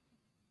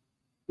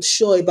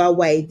sure about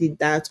why I did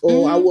that,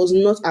 or I was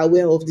not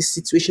aware of the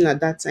situation at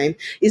that time.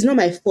 It's not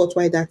my fault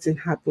why that thing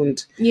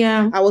happened.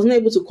 Yeah. I was not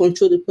able to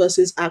control the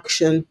person's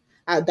action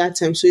at that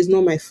time, so it's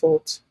not my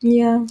fault.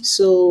 Yeah.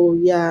 So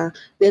yeah,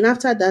 then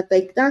after that,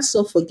 like that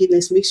self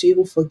forgiveness makes you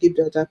even forgive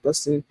the other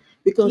person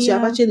because you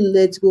have Yeah. actually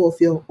let go of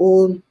your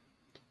own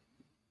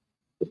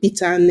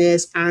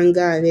bitterness,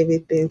 anger, and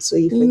everything. So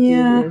you forgive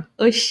Yeah. them.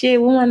 Oh shit,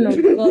 woman of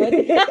God.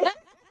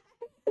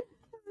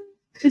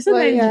 It's so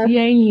Well, nice yeah.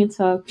 hearing you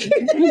talk.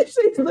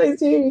 It's nice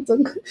hearing you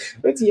talk.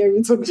 Wait to hear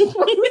me talk.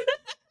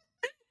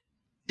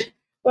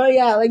 Well,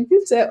 yeah, like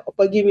this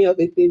forgive me of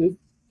a thing.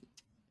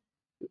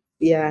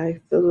 Yeah,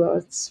 it's a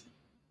lot.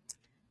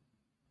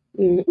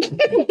 Mm.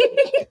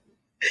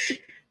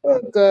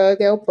 Oh God,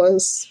 help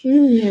us.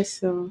 Yes,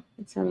 so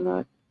it's a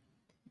lot.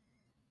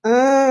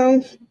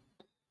 Um.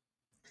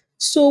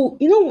 So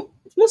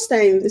most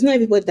times it's not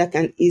everybody that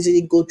can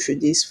easily go through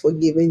this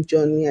forgiving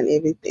journey and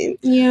everything.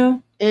 Yeah.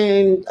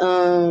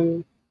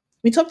 And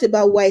we talked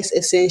about why it's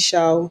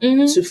essential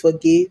to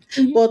forgive,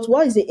 but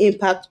what is the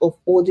impact of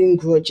holding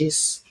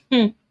grudges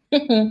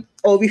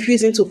or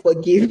refusing to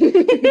forgive?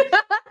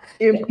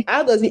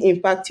 How does it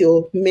impact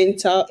your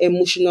mental,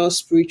 emotional,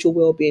 spiritual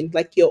well-being,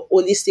 like your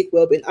holistic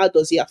well-being? How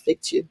does it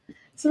affect you?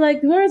 So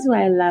like the reason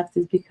why I laughed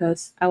is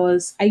because I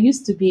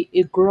used to be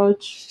a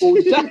grudge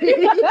holder.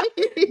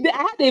 I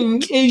had a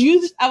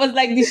huge I was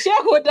like the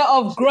shareholder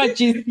of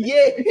grudges.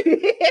 Yeah.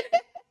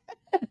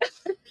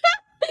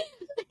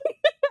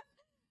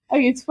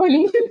 Okay, it's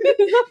funny.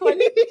 It's not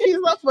funny.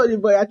 It's not funny,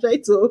 but I try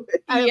to.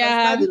 I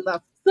Yeah. understand the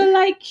laugh. So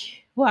like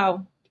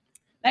wow.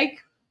 Like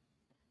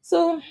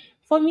so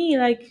for me,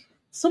 like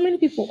so many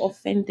people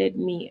offended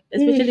me,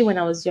 especially when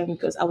I was young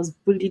because I was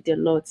bullied a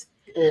lot.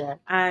 Yeah.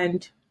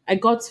 And I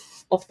got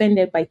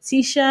offended by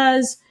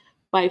teachers,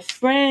 by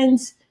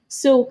friends.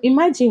 So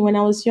imagine when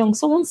I was young,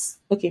 someone's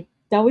okay,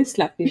 they always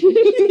slap me.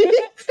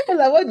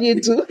 Like, what do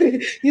you do?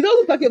 You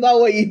don't talk about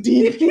what you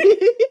did.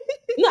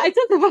 No, I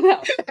talked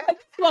about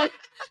that.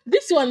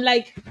 This one,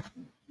 like,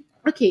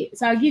 okay,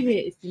 so I'll give you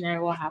a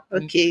scenario what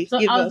happened. Okay, So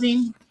give I was us.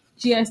 in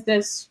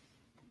GSS,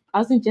 I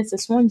was in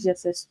GSS1,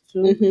 GSS2.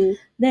 Mm-hmm.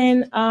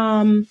 Then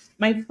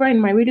my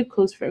friend, my really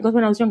close friend, because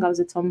when I was young I was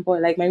a tomboy,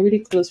 like my really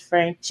close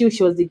friend, she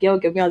was the girl,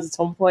 me I was a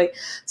tomboy.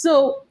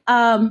 So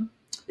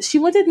she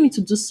wanted me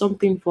to do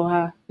something for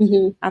her.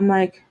 Mm-hmm. I'm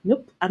like,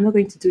 nope, I'm not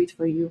going to do it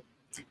for you.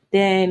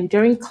 Then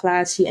during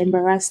class, she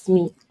embarrassed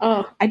me.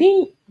 Oh. I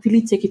didn't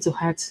really take it to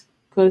heart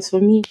because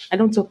for me, I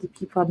don't talk to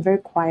people. I'm very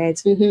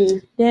quiet. Mm-hmm.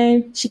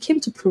 Then she came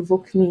to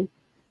provoke me.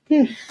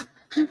 Hmm.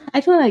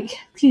 I feel like,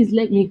 please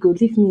let me go,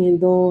 leave me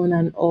alone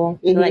and all.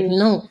 Like,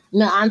 no,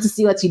 I want to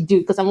see what you do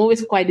because I'm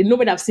always quiet.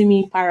 Nobody have seen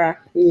me para.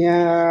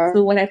 Yeah.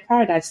 So when I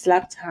parried, I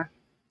slapped her.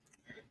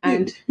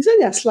 And You said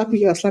you're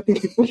slapping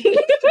people.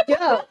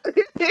 Yeah.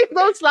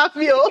 Don't slap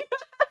me. Oh.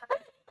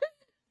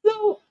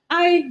 so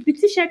the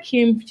teacher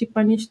came, she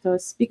punished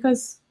us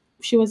because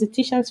she was a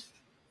teacher's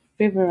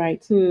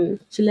favorite.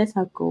 She let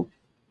her go.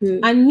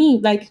 And me,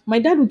 like, my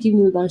dad would give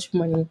me lunch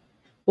money,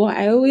 but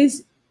I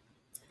always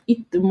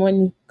eat the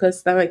money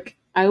because, like,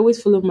 I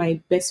always follow my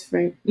best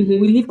friend.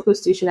 We live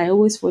close to each other. I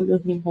always follow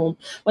him home.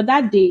 But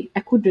that day, I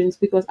couldn't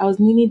because I was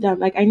kneeling down.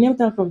 Like, I knelt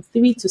down from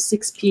 3 to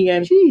 6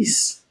 p.m.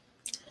 Jeez.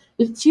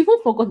 She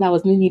even forgot that I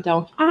was kneeling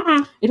down.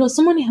 It was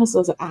someone else. I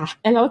was like,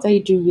 Ella, what are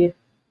you doing here?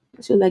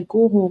 She was like,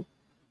 go home.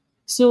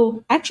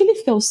 So I actually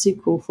felt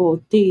sick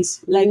for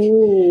days. Like,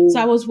 so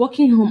I was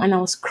walking home and I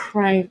was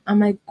crying. I'm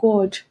like,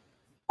 God,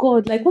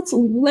 like what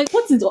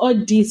is all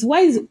this?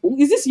 Why is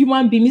this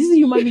human being? Is this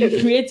human being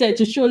created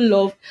to show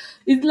love?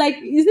 It's like,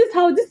 this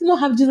is not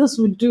how Jesus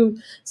would do?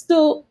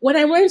 So when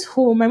I went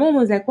home, my mom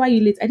was like, why are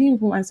you late? I didn't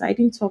even answer. I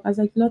didn't talk. I was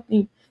like,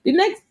 nothing. The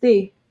next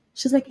day,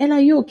 she's like, Ella,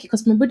 are you okay?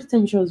 Because my body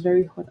temperature was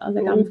very hot. I was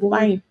like, I'm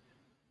fine.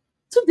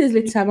 2 days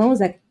later, my mom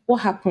was like, what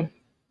happened?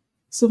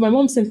 So my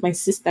mom sent my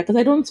sister, because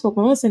I don't talk.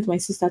 My mom sent my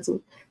sister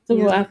to tell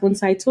me what happened.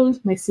 So I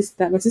told my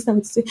sister. My sister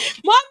went to say,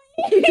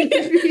 Mommy,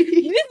 this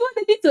is what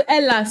they did to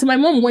Ella. So my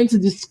mom went to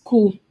the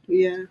school.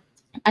 Yeah.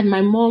 And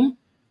my mom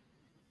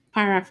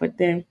para for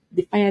them.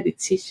 They fired the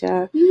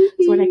teacher.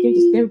 So when I came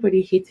to school,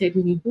 everybody hated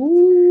me.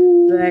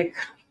 Like,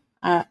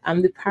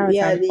 I'm the parrot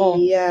and all.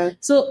 Yeah.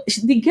 So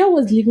the girl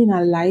was living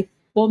her life.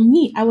 But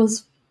me, I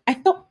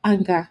felt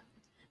anger.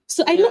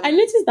 So I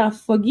noticed that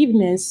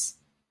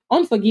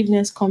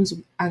unforgiveness comes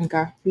with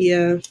anger.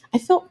 Yeah. I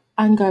felt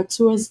anger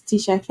towards the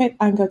teacher. I felt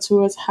anger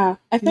towards her.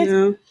 I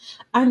felt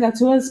anger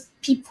towards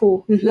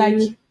people. Like,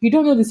 you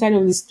don't know the side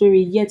of the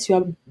story, yet you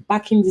are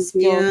backing this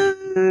girl.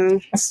 Yeah.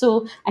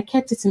 So I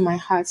kept it in my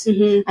heart.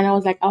 And I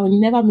was like, I will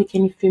never make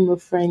any female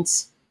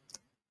friends.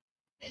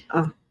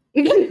 I'm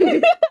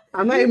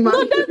not a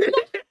man.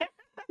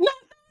 No.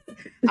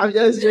 I'm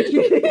just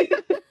joking.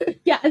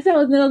 Yeah, I said I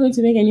was never going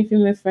to make any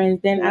female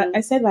friends. Then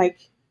I said,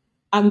 like,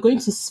 I'm going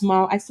to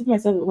smile. I told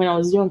myself when I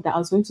was young that I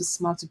was going to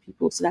smile to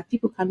people so that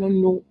people cannot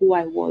know who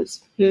I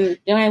was. Then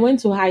when I went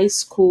to high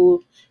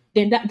school,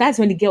 then that's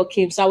when the girl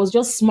came. So I was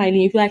just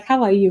smiling. If you're like,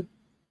 how are you?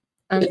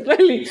 I'm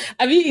smiling.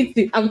 I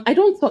mean, I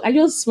don't talk. I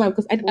just smile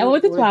because I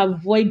wanted to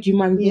avoid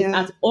human beings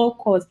at all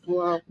costs.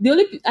 Wow.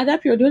 At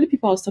that period, the only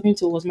people I was talking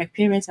to was my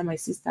parents and my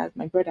sister,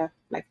 my brother.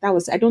 Like, that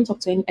was, I don't talk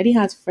to any. I didn't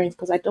have friends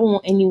because I don't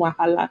want any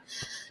wahala.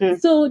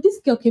 So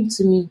this girl came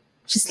to me.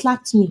 She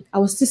slapped me. I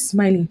was still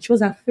smiling. She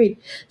was afraid.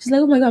 She's like,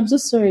 oh my God, I'm so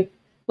sorry.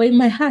 But in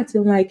my heart,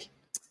 I'm like,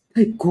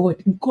 thank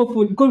God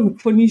will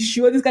punish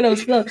you. This kind of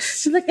stuff.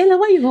 She's like, Ella,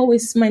 why are you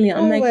always smiling?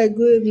 I'm my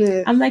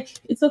goodness. I'm like,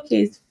 it's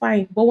okay, it's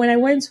fine. But when I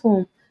went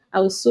home, I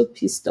was so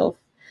pissed off.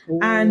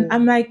 And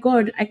I'm like,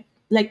 God, I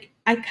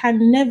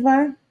can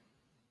never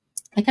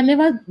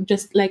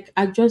just like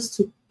adjust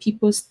to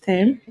people's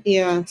term.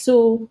 Yeah.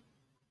 So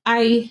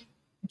I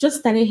just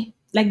started,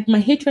 like, my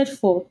hatred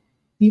for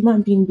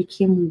human being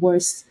became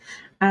worse,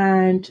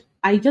 and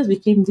I just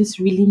became this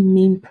really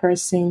mean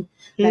person.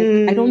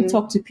 Like, I don't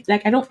talk to people.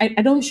 Like,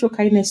 I don't show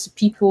kindness to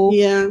people.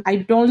 Yeah. I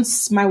don't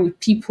smile with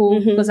people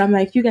because I'm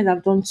like, you guys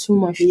have done too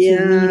much to me.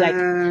 Like,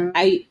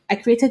 I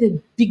created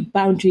a big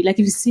boundary. Like,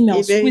 if you see me, I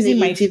was squeezing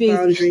my face.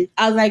 Boundary.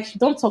 I was like,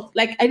 don't talk.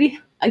 Like, I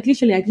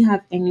didn't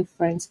have any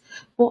friends,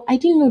 but I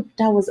didn't know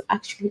that was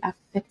actually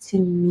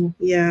affecting me.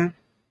 Yeah.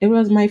 It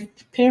was my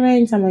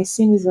parents and my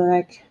siblings were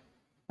like,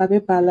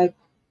 Babeba, like,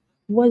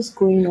 what's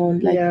going on?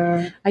 Like,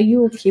 are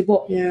you okay?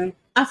 But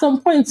at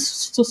some point,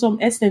 to some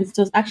extent, it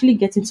was actually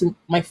getting to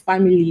my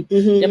family.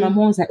 Then my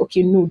mom was like,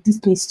 okay, no,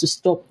 this needs to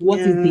stop. What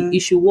is the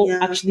issue? What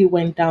actually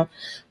went down?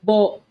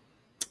 But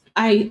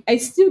I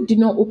still did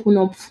not open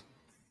up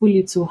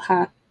fully to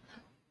her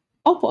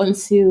up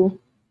until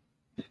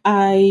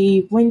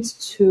I went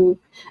to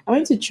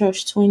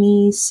church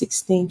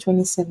 2016,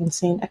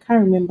 2017. I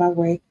can't remember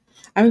where.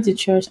 I went to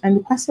church and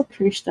the pastor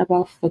preached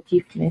about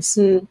forgiveness.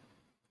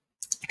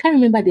 I can't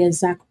remember the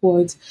exact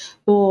words,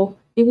 but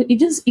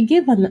it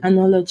gave an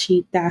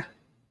analogy that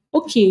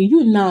okay,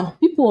 you now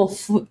people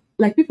of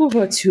like people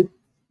hurt you,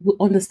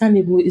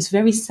 understandable. It's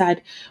very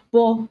sad,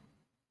 but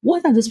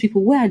what are those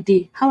people? Where are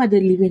they? How are they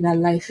living their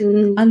life?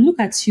 Mm-hmm. And look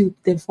at you,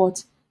 the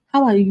thought.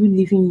 How are you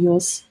living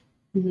yours?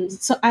 Mm-hmm.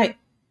 So I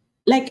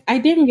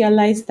didn't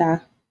realize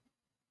that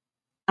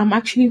I'm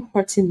actually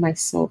hurting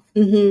myself.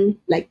 Mm-hmm.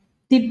 Like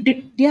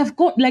they have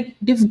gone like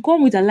they've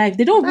gone with their life.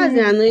 They don't That's the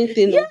even annoying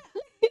thing. yeah,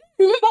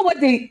 remember what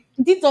they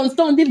did on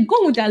Stone. They've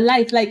gone with their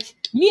life. Like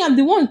me, I'm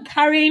the one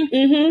carrying,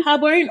 Mm-hmm.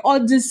 harboring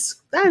all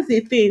this. That's the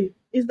thing.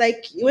 It's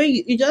like when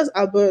you just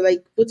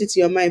like put it in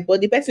your mind, but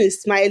the person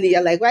is smiling.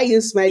 You're like, why are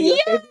you smiling?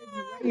 Yeah,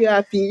 Why are you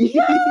happy?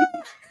 yeah.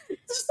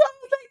 So I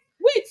was like,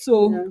 wait,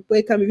 so Yeah, but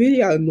it can be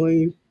really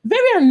annoying.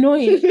 very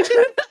annoying.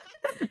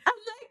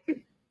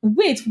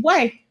 Wait,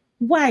 why?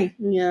 Why?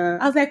 Yeah,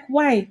 I was like,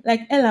 why?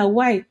 Like Ella,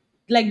 why?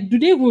 Like, do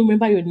they even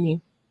remember your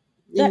name?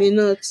 they may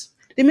not.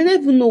 They may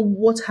not even know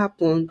what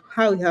happened,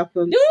 how it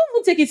happened. They don't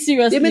even take it They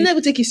may seriously.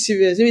 never take it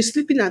serious. They be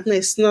sleeping at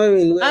night,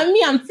 snoring. Well. And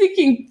me, I'm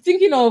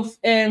thinking of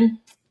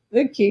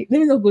okay, let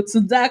me not go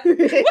too dark.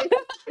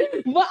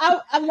 But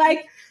I'm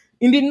like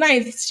in the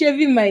night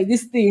shaving my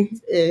this thing.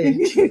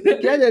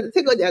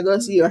 Take out their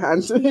gun, see your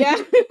hands. Yeah.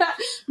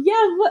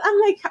 Yeah, but I'm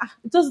like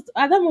just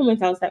at that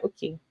moment I was like,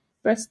 okay,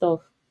 first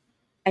off,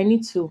 I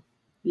need to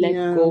let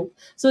Yeah. go.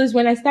 So it's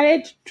when I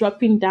started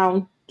dropping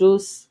down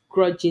those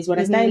grudges, when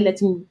I started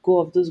letting go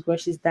of those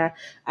grudges that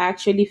I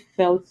actually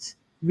felt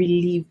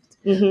relieved.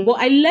 But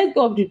I let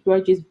go of the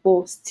grudges,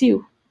 but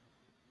still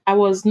I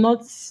was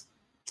not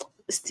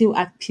still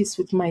at peace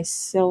with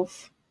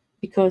myself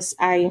because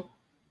I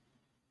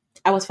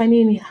was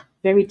finding it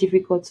very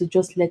difficult to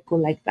just let go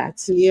like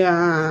that.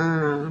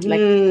 Yeah. Like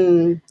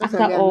That's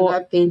after all,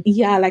 another thing.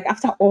 yeah, like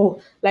after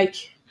all, like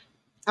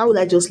How would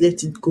I just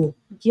let it go?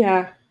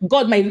 yeah,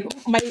 God,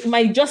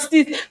 my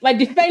justice, my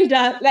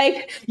defender,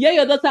 like yeah,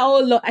 your daughter. Oh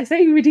Lord, I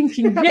started reading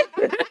King James.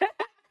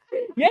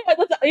 Yeah, your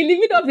daughter in the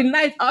middle of the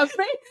night. I was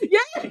praying. Yeah,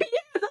 yeah,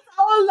 your daughter.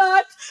 Oh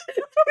Lord,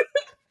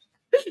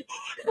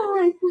 Oh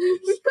my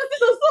because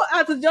it was so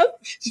hard to just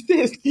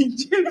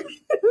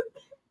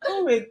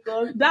Oh my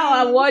god.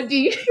 thou are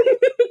worthy.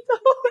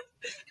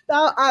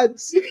 That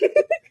adds.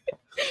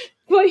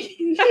 But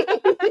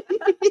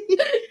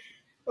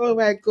Oh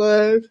my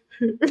god.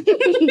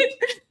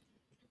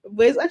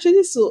 But it's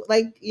actually so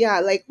like yeah,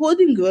 like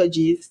holding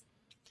grudges,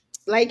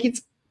 like it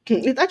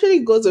actually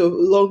goes a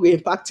long way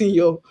impacting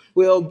your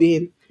well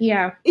being.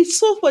 yeah, It's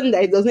so funny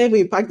that it doesn't even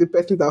impact the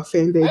person that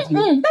offended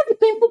you. that's the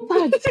painful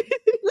part.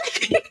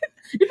 Like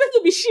the person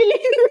will be shilling.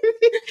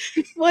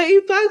 But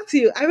it impacts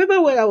you. I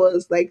remember when I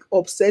was like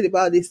upset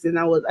about this thing,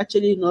 I've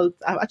actually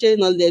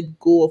not let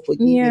go of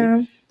forgiving.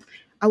 Yeah,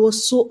 I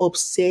was so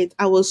upset.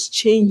 I was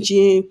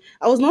changing.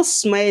 I was not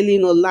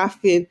smiling or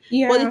laughing. But the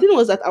yeah, thing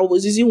was that I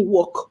was using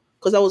work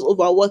because I was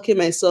overworking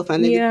myself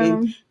and yeah,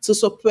 everything to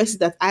suppress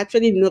that. I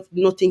actually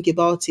not think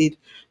about it.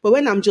 But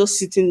when I'm just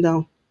sitting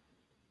down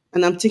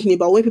and I'm thinking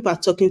about when people are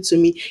talking to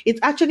me, it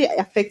actually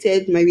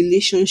affected my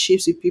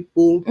relationships with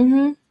people.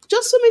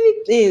 Just so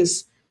many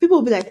things. People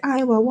will be like,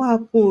 ah, well, what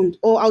happened?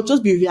 Or I'll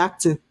just be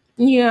reacting.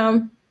 yeah.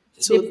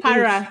 So The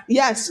para.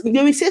 yes, they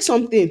will say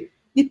something.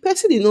 The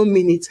person did not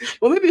mean it,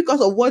 but maybe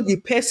because of what the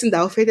person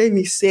that offended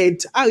me said,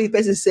 how the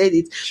person said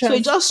it, so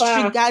it just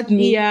Transfer. triggered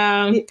me.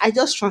 Yeah. I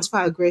just transfer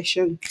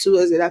aggression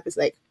towards the other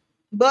person. Like,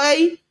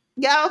 boy,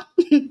 girl,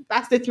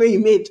 that statement you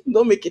made,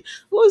 don't make it.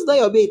 Who's not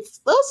your mate?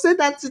 Don't say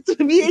that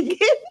to me again.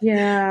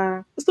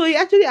 Yeah. So it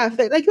actually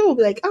affect. Like people will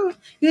be like, oh,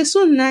 you're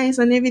so nice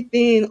and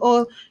everything,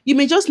 or you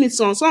may just meet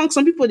some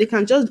people they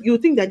can just you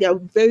think that they are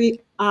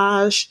very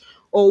harsh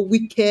or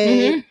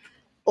wicked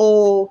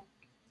or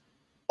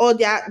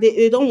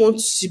they don't want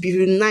to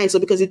be nice or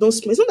because they don't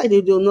smell. It's not like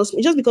they don't know smell,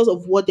 it's just because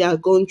of what they are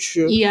going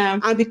through. Yeah.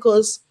 And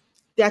because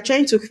they are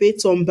trying to create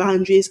some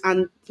boundaries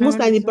and most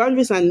likely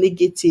boundaries are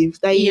negative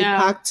that Yeah.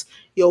 impact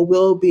your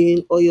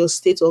well-being or your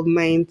state of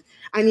mind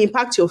and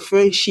impact your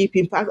friendship,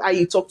 impact how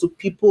you talk to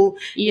people,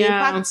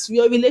 Yeah. impact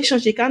your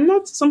relationship. And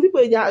not some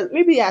people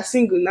maybe they are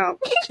single now.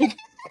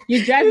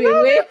 You drive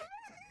away.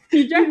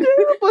 You drive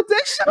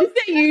Protection. You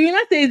say you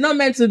not say it's not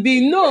meant to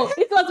be. No,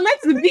 it was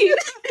meant to be.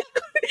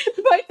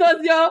 But it was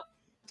your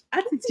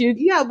attitude.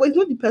 Yeah, but it's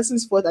not the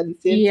person's fault at the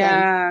same time.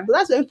 Yeah. But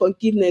that's when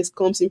forgiveness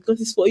comes in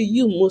because it's for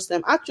you most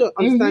time. Actually,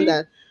 understand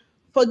that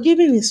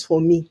forgiving is for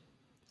me.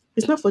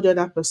 It's not for the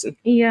other person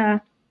Yeah.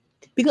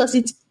 because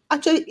it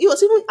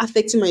was even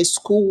affecting my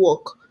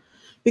schoolwork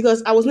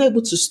because I was not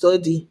able to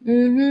study,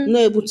 not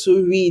able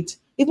to read,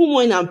 even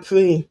when I'm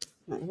praying.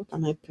 Like, what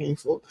am I praying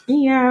for?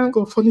 Yeah.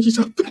 God, punish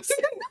that person.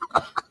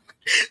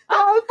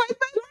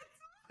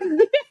 The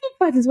painful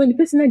part is when the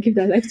person not give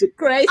their life to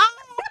Christ.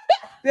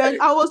 Then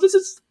I was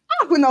listening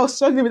when I was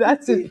struggling with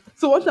that thing.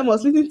 So one time I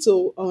was listening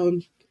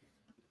to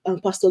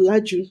Pastor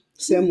Laju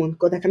sermon.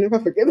 God, I can never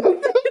forget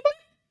that.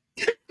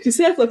 She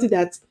said something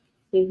that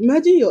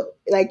Imagine your,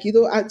 like,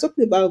 I'm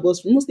talking about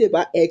was mostly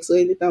about ex or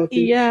any kind of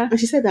thing. Yeah. And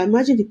she said that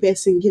imagine the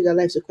person give their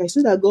life to Christ,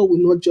 so that God will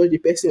not judge the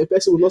person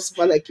will not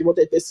suffer like he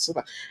wanted the person to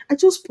suffer. I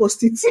just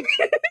post it.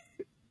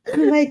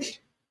 I'm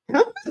like,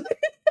 huh?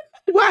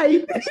 Why?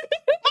 How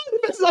the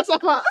person not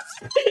suffer?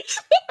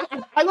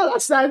 I don't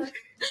understand.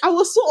 I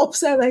was so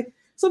upset. Like,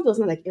 something was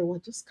not like, Ewa,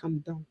 just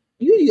calm down.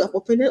 You have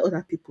offended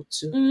other people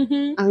too.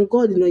 Mm-hmm. And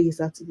God did not use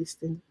that to this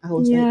thing. I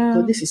was like, Yeah.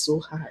 God, this is so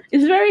hard.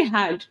 It's very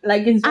hard.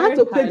 Like, it's I very had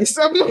to play hard. the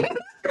sermon.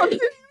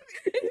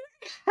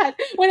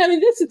 When I'm in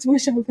this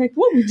situation, I'm like,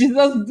 what would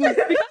Jesus do?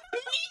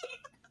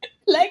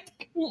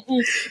 Like,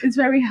 it's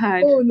very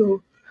hard. Oh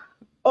no.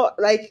 Oh,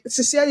 like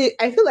sincerely,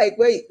 I feel like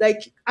we're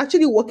like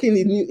actually walking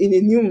in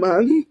a new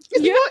man.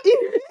 It's Yeah. not easy.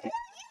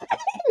 I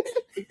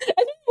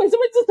think when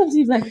somebody says something,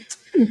 he's like,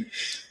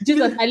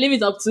 Jesus, I leave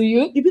it up to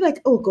you. You'd be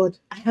like, oh God,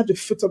 I have the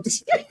fruit of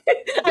this. I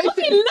walk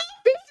in love.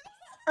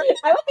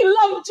 I walk in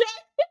love, joy.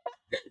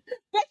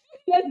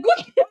 Let's go.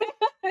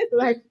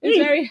 Like, It's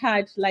very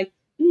hard. Like,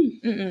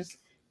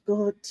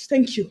 God,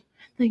 thank you.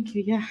 thank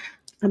you. Yeah.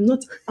 I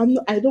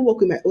don't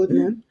walk with my old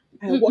man.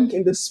 I walk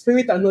in the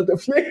spirit and not the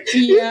flesh.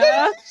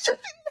 Yeah.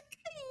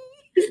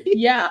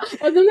 Yeah. Or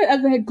something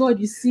I'm like, God,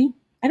 you see,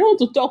 I don't want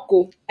to talk.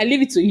 Oh, I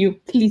leave it to you.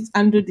 Please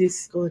undo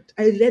this. God,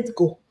 I let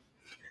go.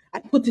 I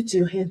put it in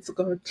your hands,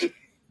 God.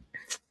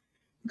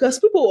 Because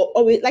people will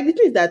always, like, the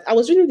thing is that I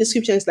was reading the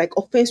scripture, it's like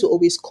offense will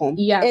always come.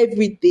 Yeah.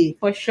 Every day.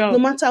 For sure. No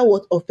matter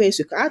what offense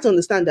you come. I have to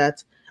understand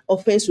that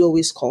offense will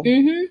always come.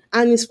 Mm-hmm.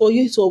 And it's for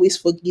you to always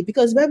forgive.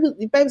 Because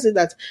the Bible says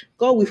that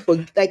God will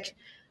forgive, like,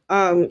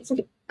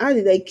 something, how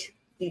did, like,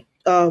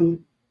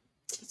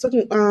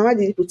 something, how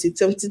did he put it?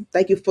 70,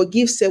 like you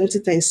forgive 70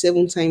 times,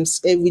 7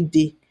 times every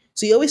day.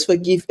 So you always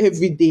forgive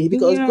every day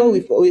because Yeah. God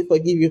will always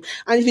forgive you.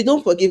 And if you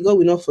don't forgive, God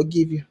will not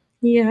forgive you.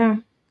 Yeah.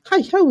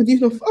 How would you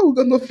not? How would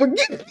God not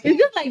forgive? It's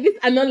just like this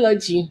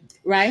analogy,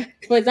 right?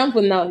 For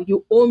example, now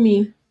you owe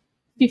me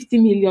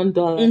 $50 million.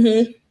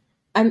 Mm-hmm.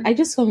 And I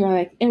just come and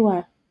like,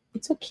 Ewa,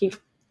 it's okay.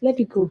 Let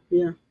it go.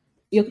 Yeah.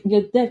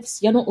 Your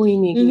debts, you're not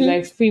owing me again. Mhm.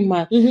 You're a free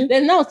man. Mhm.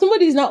 Then now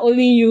somebody is not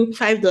owing you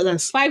 $5.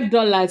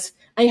 $5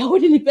 and you're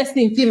holding the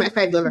person. Give my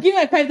 $5. Give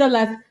my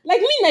 $5.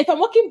 Like me, now, if I'm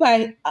walking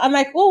by, I'm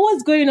like, oh,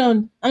 what's going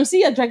on? I'm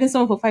seeing you're dragging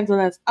someone for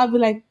 $5. I'll be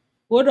like,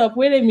 hold up,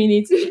 wait a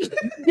minute.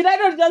 Did I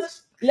not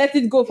just let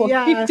it go for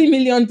Yeah. $50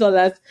 million? So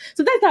that's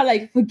how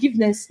like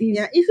forgiveness is.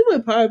 Yeah, it's even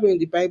a parable in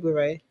the Bible,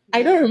 right?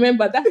 I don't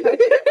remember that.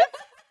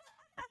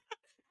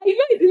 I know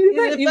it's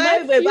It's in a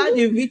parable about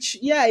Matthew. the rich.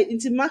 Yeah,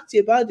 it's in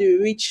Matthew about the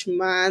rich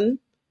man.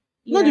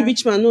 Not the Yeah.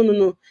 rich man.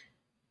 No.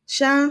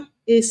 Sha,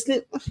 a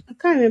slave. I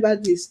can't remember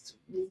this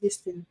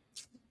thing.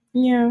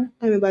 Yeah. I can't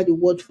remember the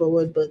word for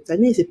word, but I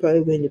know it's a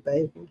parable in the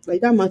Bible.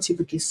 Like that Matthew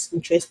book is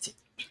interesting.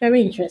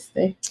 Very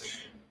interesting.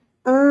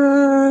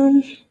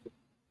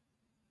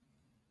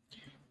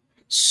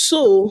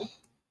 So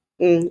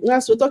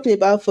as we're talking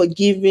about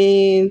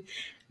forgiving,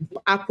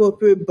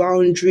 appropriate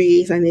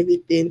boundaries and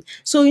everything.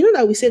 So you know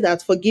that we say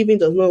that forgiving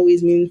does not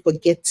always mean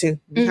forgetting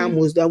the harm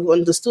was done. We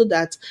understood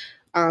that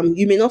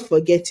you may not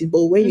forget it,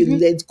 but when you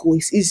let go,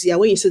 it's easier.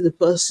 When you see the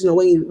person or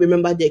when you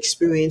remember the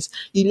experience,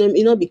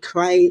 may not be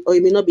crying or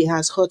you may not be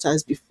as hurt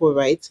as before,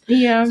 right?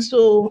 Yeah.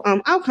 So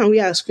how can we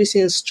as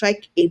Christians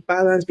strike a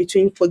balance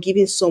between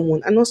forgiving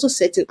someone and also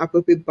setting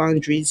appropriate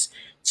boundaries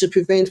to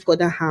prevent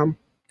further harm?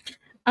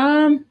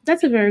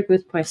 That's a very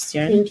good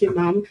question. Thank you,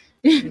 ma'am.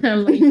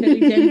 I'm an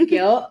intelligent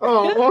girl.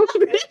 Oh,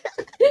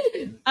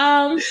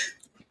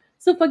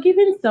 So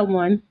forgiving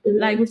someone,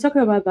 like we've talked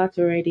about that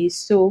already.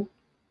 So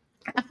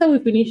after we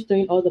finish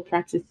doing all the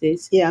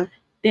practices, yeah.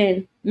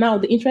 then now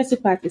the interesting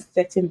part is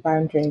setting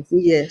boundaries.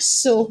 Yes.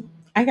 So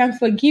I can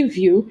forgive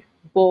you,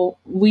 but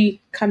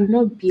we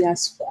cannot be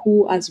as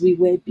cool as we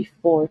were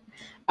before.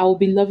 I will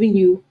be loving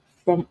you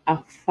from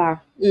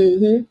afar,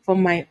 for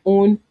my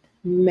own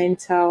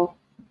mental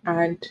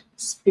and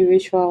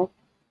spiritual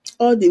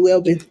all the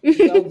well-being.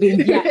 well-being.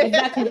 Yeah,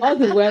 exactly. All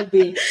the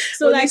well-being.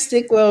 So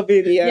Holistic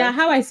well-being. yeah,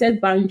 how I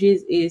set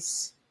boundaries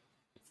is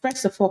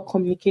first of all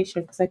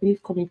communication, because I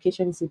believe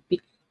communication is a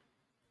big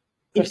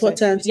process.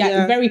 Important.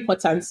 Yeah, very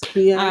important.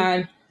 Yeah.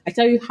 And I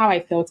tell you how I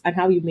felt and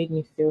how you made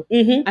me feel.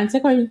 And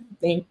second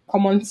thing,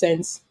 common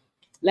sense.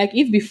 Like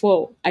if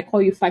before I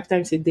call you 5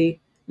 times a day,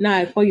 now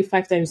I call you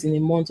 5 times in a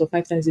month or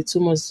 5 times in 2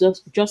 months,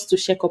 just to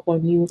check up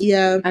on you,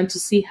 and to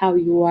see how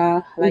you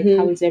are, like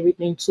how is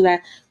everything, so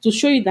that to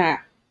show you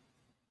that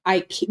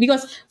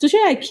because to show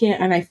you I care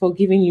and I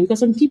forgiving you.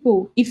 Because some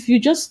people, if you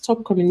just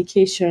stop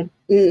communication,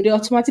 they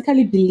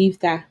automatically believe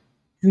that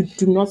you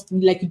do not,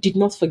 like you did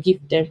not forgive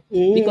them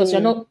because you're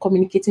not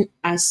communicating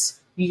as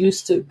you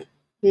used to.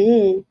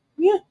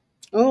 Yeah.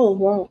 Oh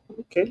wow.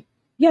 Okay.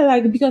 Yeah,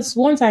 like because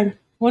one time,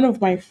 one of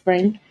my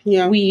friend,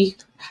 we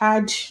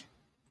had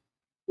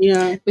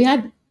a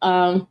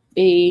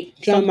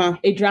drama.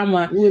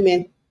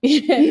 Women.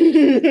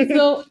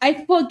 So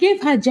I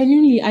forgave her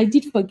genuinely. I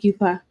did forgive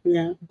her.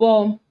 Yeah.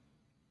 But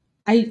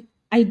I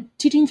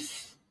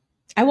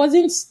I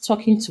wasn't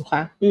talking to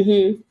her.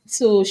 Mm-hmm.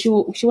 So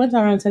she went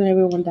around telling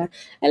everyone that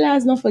Ella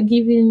has not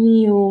forgiven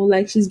me, or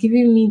like she's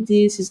giving me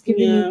this, she's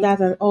giving me Yeah. that,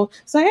 and all.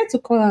 So I had to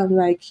call her and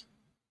like,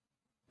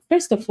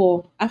 first of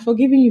all, I've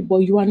forgiven you, but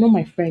you are not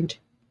my friend.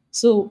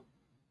 So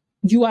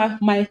you are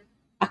my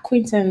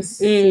acquaintances.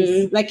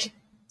 Mm. Like,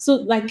 so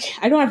like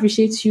I don't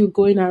appreciate you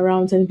going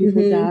around telling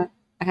people Mm-hmm. that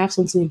I have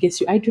something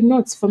against you. I do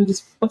not. From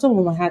this bottom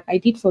of my heart, I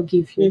did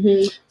forgive you.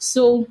 Mm-hmm.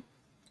 So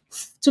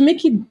to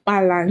make it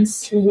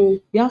balance, Mm-hmm.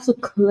 you have to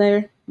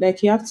clear,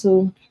 like you have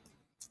to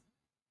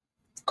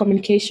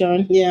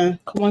communication, Yeah.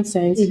 common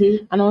sense,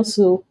 Mm-hmm. and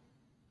also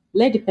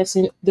let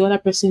the other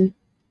person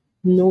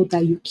know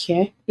that you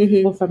care,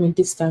 Mm-hmm. but from a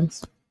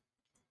distance.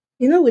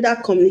 With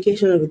that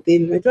communication of a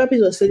thing, my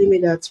therapist was telling me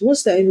that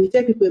most times you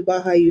tell people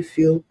about how you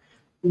feel,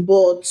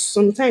 but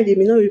sometimes they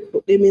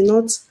may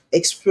not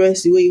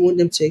express the way you want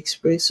them to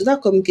express. So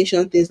that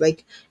communication thing is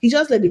like you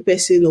just let the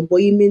person know, but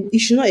you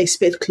should not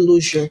expect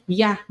closure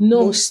Yeah,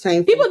 no. most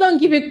time. People don't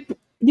give it.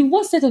 The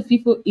worst set of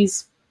people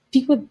is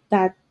people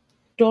that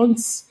don't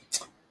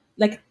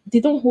like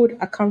they don't hold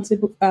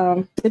accountable.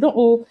 They don't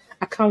hold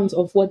account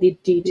of what they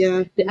did.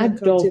 Yeah, They not act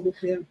dumb. accountable.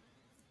 Yeah.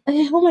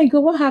 Oh my god,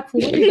 what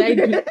happened? What did I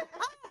do?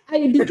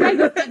 I dislike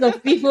those kind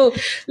of people.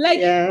 Like,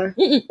 Yeah.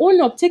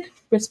 own up, take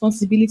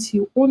responsibility,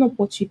 own up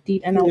what you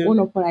did, and I'll Yeah. own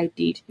up what I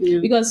did. Yeah.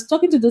 Because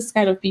talking to those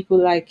kind of people,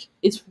 like,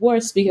 it's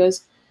worse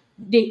because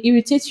they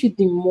irritate you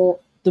the more.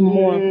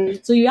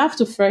 Mm. So you have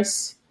to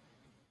first,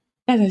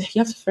 you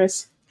have to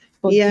first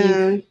forgive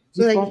Yeah.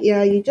 So like before.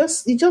 yeah, you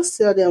just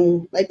tell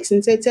them like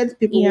since I tell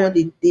people Yeah, what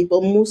they did,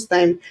 but most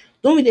time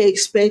don't really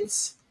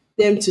expect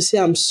them to say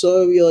I'm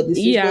sorry or this,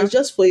 but yeah, it's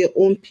just for your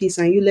own peace,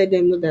 and you let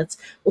them know that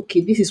okay,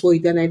 this is what you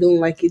done, I don't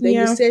like it. Then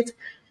yeah,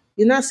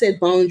 you now set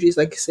boundaries,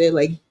 like you said,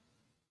 like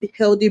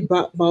healthy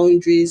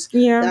boundaries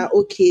yeah, that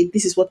okay,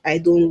 this is what I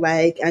don't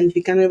like, and if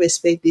you cannot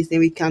respect this, then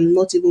we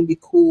cannot even be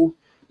cool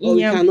or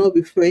we yeah, cannot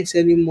be friends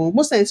anymore.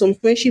 Most times some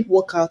friendship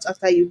work out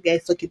after you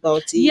guys talk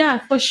about it. yeah,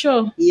 for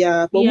sure.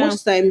 Yeah, but Yeah,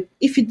 most time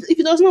if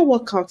it does not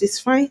work out, it's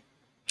fine.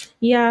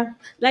 yeah.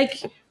 Like,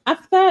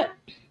 after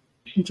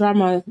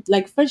drama,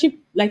 like friendship,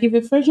 like if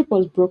a friendship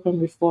was broken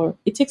before,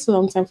 it takes a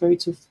long time for it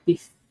to be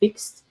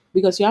fixed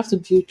because you have to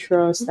build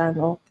trust and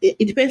all. It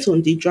depends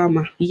on the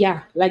drama.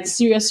 Yeah, like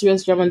serious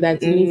drama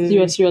that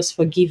needs serious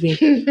forgiving.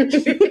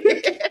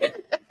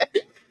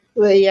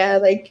 Well, yeah,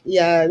 like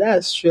yeah,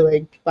 that's true.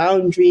 Like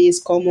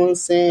boundaries, common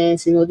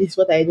sense. This is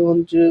what I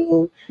don't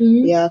do.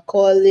 Mhm. Yeah,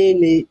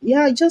 calling it.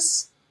 Yeah,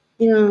 just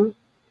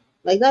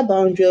like that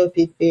boundary of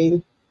a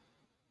thing.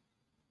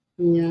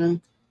 Yeah,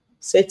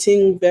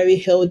 setting very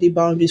healthy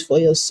boundaries for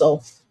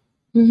yourself.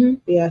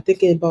 Mhm. Yeah,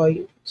 thinking about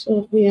you.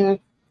 So yeah.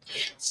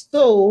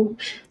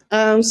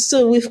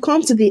 So we've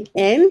come to the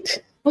end.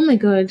 Oh my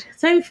god,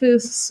 time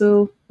feels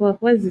so. What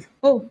is it?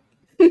 Oh,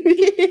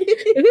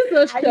 it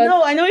feels so I short.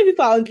 know, I know when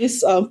people are on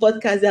this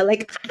podcast, they're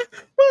like,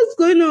 what's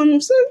going on?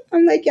 So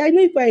I'm like, I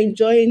know people are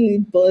enjoying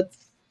it, but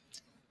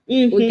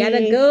We gotta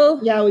mhm, go.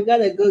 yeah, we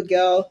gotta go,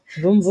 girl.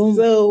 Boom boom.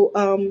 So,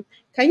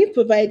 can you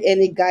provide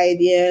any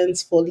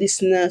guidance for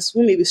listeners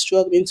who may be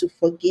struggling to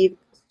forgive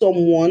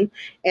someone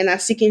and are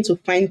seeking to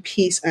find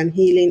peace and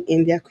healing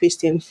in their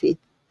Christian faith?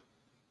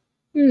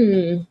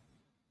 Hmm.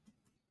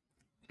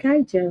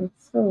 Guidance.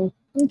 So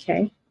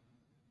okay.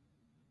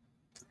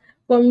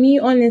 For me,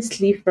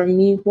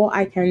 what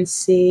I can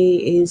say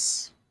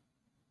is,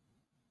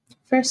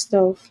 first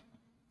off,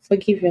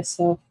 forgive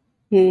yourself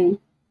Hmm.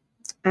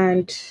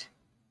 and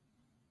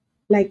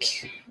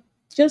like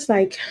just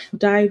like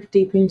dive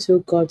deep into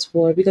God's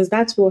word because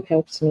that's what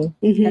helps me.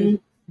 Mm-hmm. And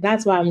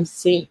that's why I'm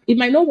saying it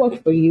might not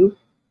work for you,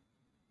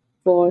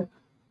 but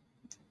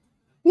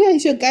Yeah,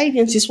 it's your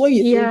guidance. It's what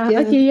you think. yeah, Yeah.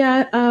 okay,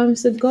 yeah.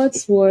 So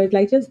God's word,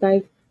 like just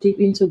dive deep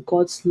into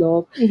God's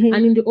love. Mm-hmm.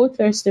 And in the Old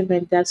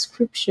Testament, there are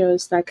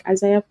scriptures like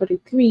Isaiah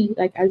 43,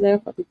 like Isaiah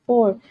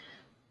 44,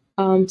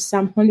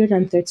 Psalm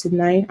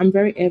 139. I'm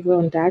very ever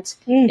on that.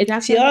 Mm. It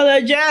actually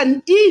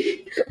Theologian.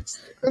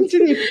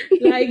 Continue.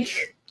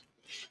 like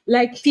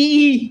like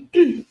PE.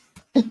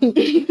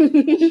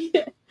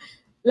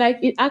 like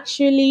it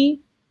actually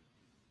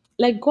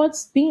like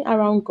God's being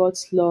around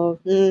God's love,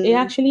 it Mm.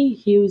 actually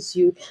heals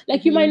you.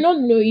 Like you might Mm-hmm. not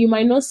know, you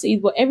might not see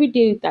it, but every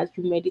day that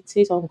you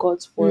meditate on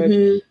God's word,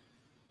 Mm-hmm.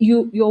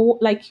 you're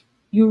like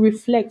you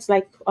reflect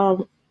like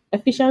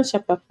Ephesians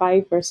chapter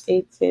 5 verse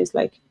 8 says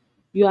like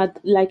you are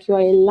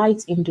a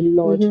light in the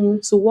Lord.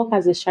 Mm-hmm. So walk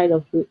as a child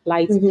of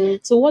light. Mm-hmm.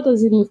 So what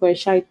does it mean for a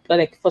child,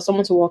 like for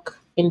someone to walk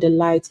in the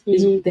light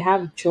is Mm-hmm. they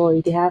have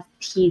joy, they have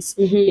peace,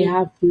 they Mm-hmm.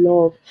 have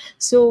love.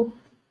 So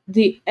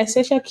the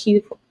essential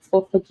key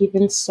for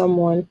forgiving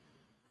someone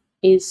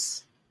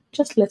is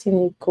just letting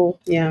it go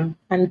Yeah.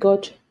 and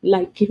God,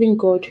 like giving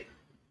God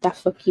that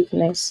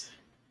forgiveness,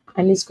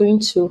 and it's going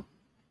to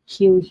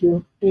heal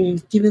you.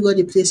 Mm. Giving God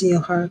a place in your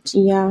heart.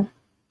 Yeah,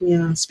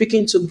 Yeah.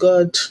 Speaking to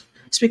God.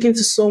 Speaking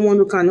to someone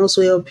who can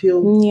also help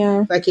you,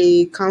 yeah, like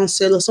a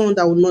counselor, someone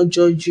that will not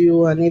judge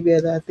you and every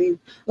other thing.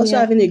 Also yeah,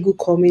 having a good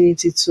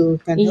community too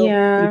can help in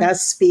yeah, that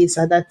space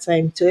at that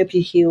time to help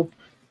you heal.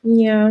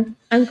 Yeah.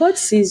 And God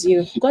sees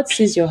you. God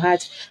sees your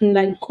heart.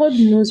 Like God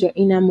knows your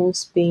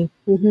innermost pain.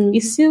 He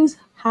sees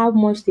how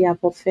much they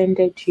have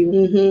offended you.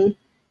 You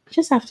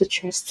just have to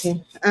trust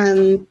him.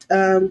 And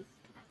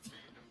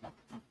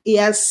he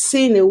has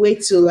seen a way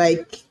to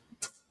like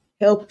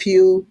help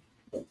you,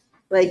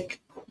 like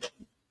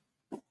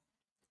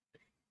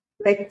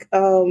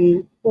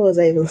what was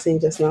I even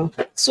saying just now?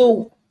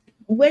 So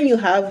when you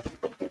have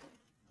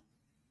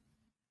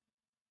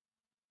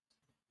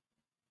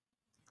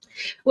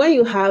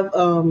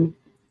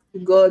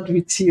God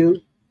with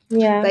you,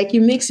 Yeah. like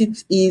it makes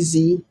it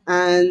easy,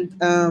 and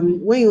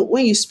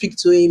when you speak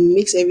to him, it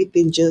makes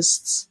everything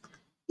just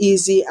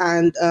easy.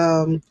 And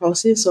I'll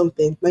say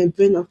something, my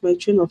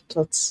train of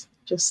thoughts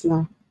just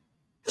now.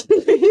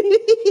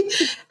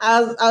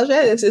 I was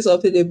trying to say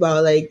something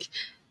about like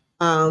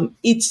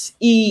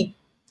it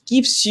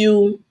gives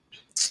you,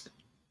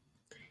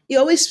 it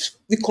always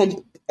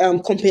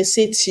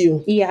compensates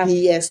you. Yeah.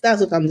 Yes,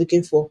 that's what I'm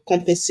looking for,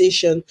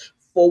 compensation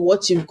for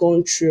what you've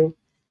gone through.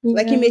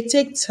 Like it Yeah. may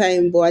take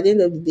time, but at the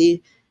end of the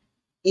day,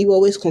 it will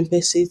always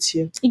compensates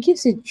you. It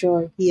gives you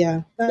joy.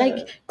 Yeah.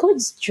 Like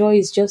God's joy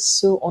is just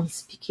so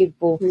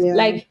unspeakable. Yeah.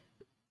 Like,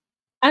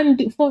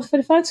 and for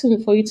the fact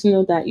for you to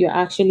know that you're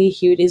actually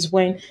healed is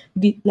when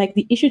the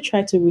issue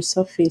tried to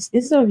resurface.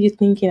 Instead of you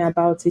thinking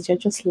about it, you're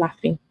just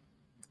laughing.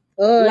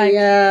 Oh Like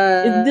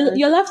yeah.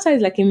 your laughter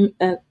is like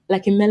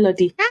a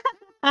melody.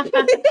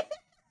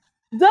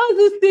 Those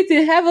who sit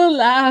in heaven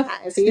laugh.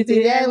 I see it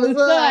in heaven, so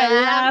So I I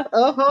laugh.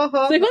 laugh.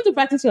 So if you want to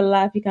practice your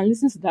laugh, you can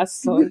listen to that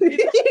song.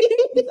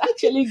 It's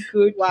actually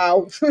good.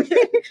 Wow.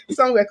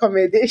 Song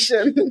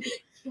recommendation.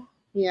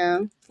 Yeah.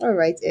 All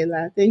right,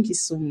 Ella. Thank you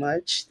so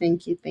much.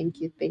 Thank you. Thank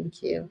you.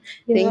 Thank you.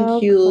 You're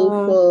Thank you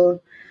welcome.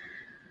 for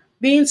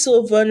being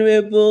so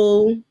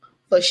vulnerable,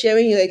 for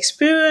sharing your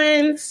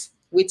experience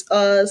with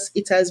us.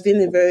 It has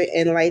been a very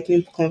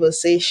enlightening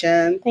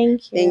conversation.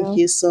 Thank Thank you.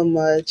 you so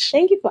much.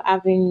 Thank you for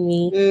having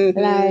me.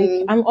 Like,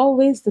 Mm-hmm. I'm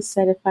always the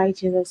certified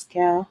Jesus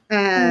girl.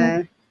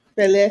 Ah,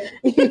 Pele.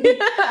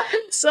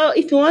 So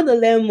if you want to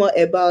learn more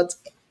about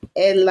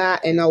Ella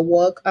and her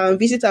work,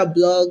 visit our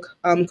blog,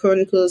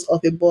 Chronicles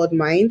of a Bored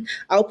Mind.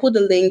 I'll put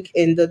the link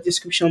in the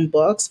description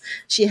box.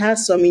 She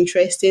has some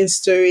interesting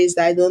stories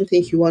that I don't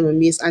think you want to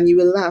miss, and you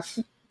will laugh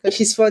because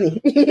she's funny.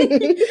 Yeah,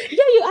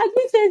 you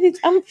admitted it.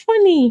 I'm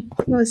funny.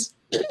 Yes,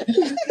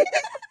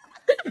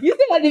 You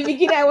said at the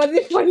beginning I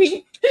wasn't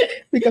funny.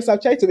 because I'm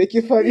trying to make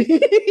you funny.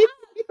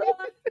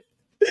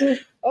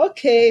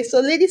 Okay, so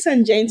ladies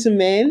and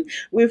gentlemen,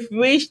 we've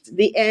reached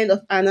the end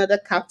of another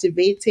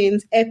captivating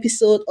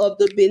episode of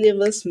The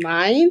Believer's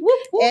Mind. Whoop,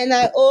 whoop. And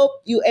I hope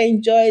you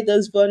enjoyed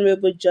this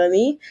vulnerable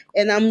journey.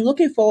 And I'm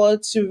looking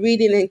forward to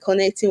reading and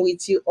connecting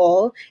with you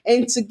all.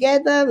 And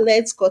together,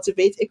 let's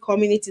cultivate a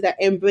community that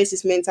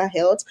embraces mental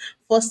health,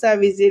 foster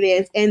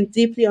resilience, and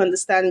deeply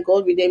understand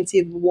God's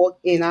redemptive work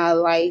in our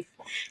life.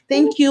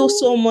 Thank you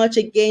so much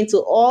again to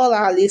all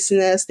our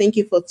listeners. Thank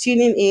you for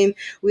tuning in.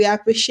 We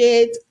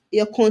appreciate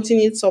your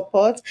continued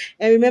support.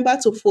 And remember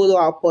to follow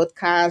our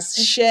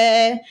podcast,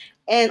 share,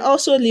 and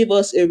also leave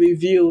us a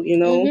review,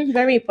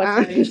 Very Uh,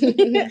 important.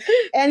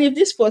 and if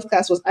this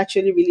podcast was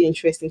actually really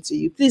interesting to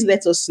you, please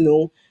let us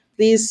know.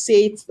 Please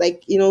say it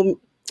like,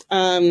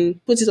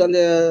 put it on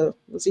the,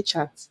 what's it,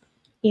 chat?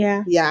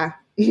 Yeah. Yeah.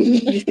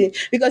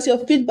 Because your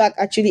feedback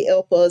actually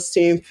help us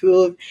to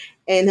improve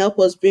and help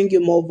us bring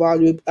you more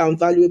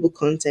valuable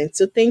content.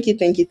 So thank you,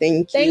 thank you,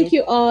 thank you. Thank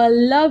you all.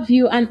 Love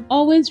you. And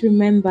always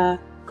remember,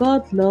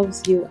 God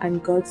loves you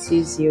and God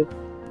sees you.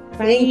 Bye.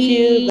 Thank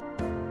you.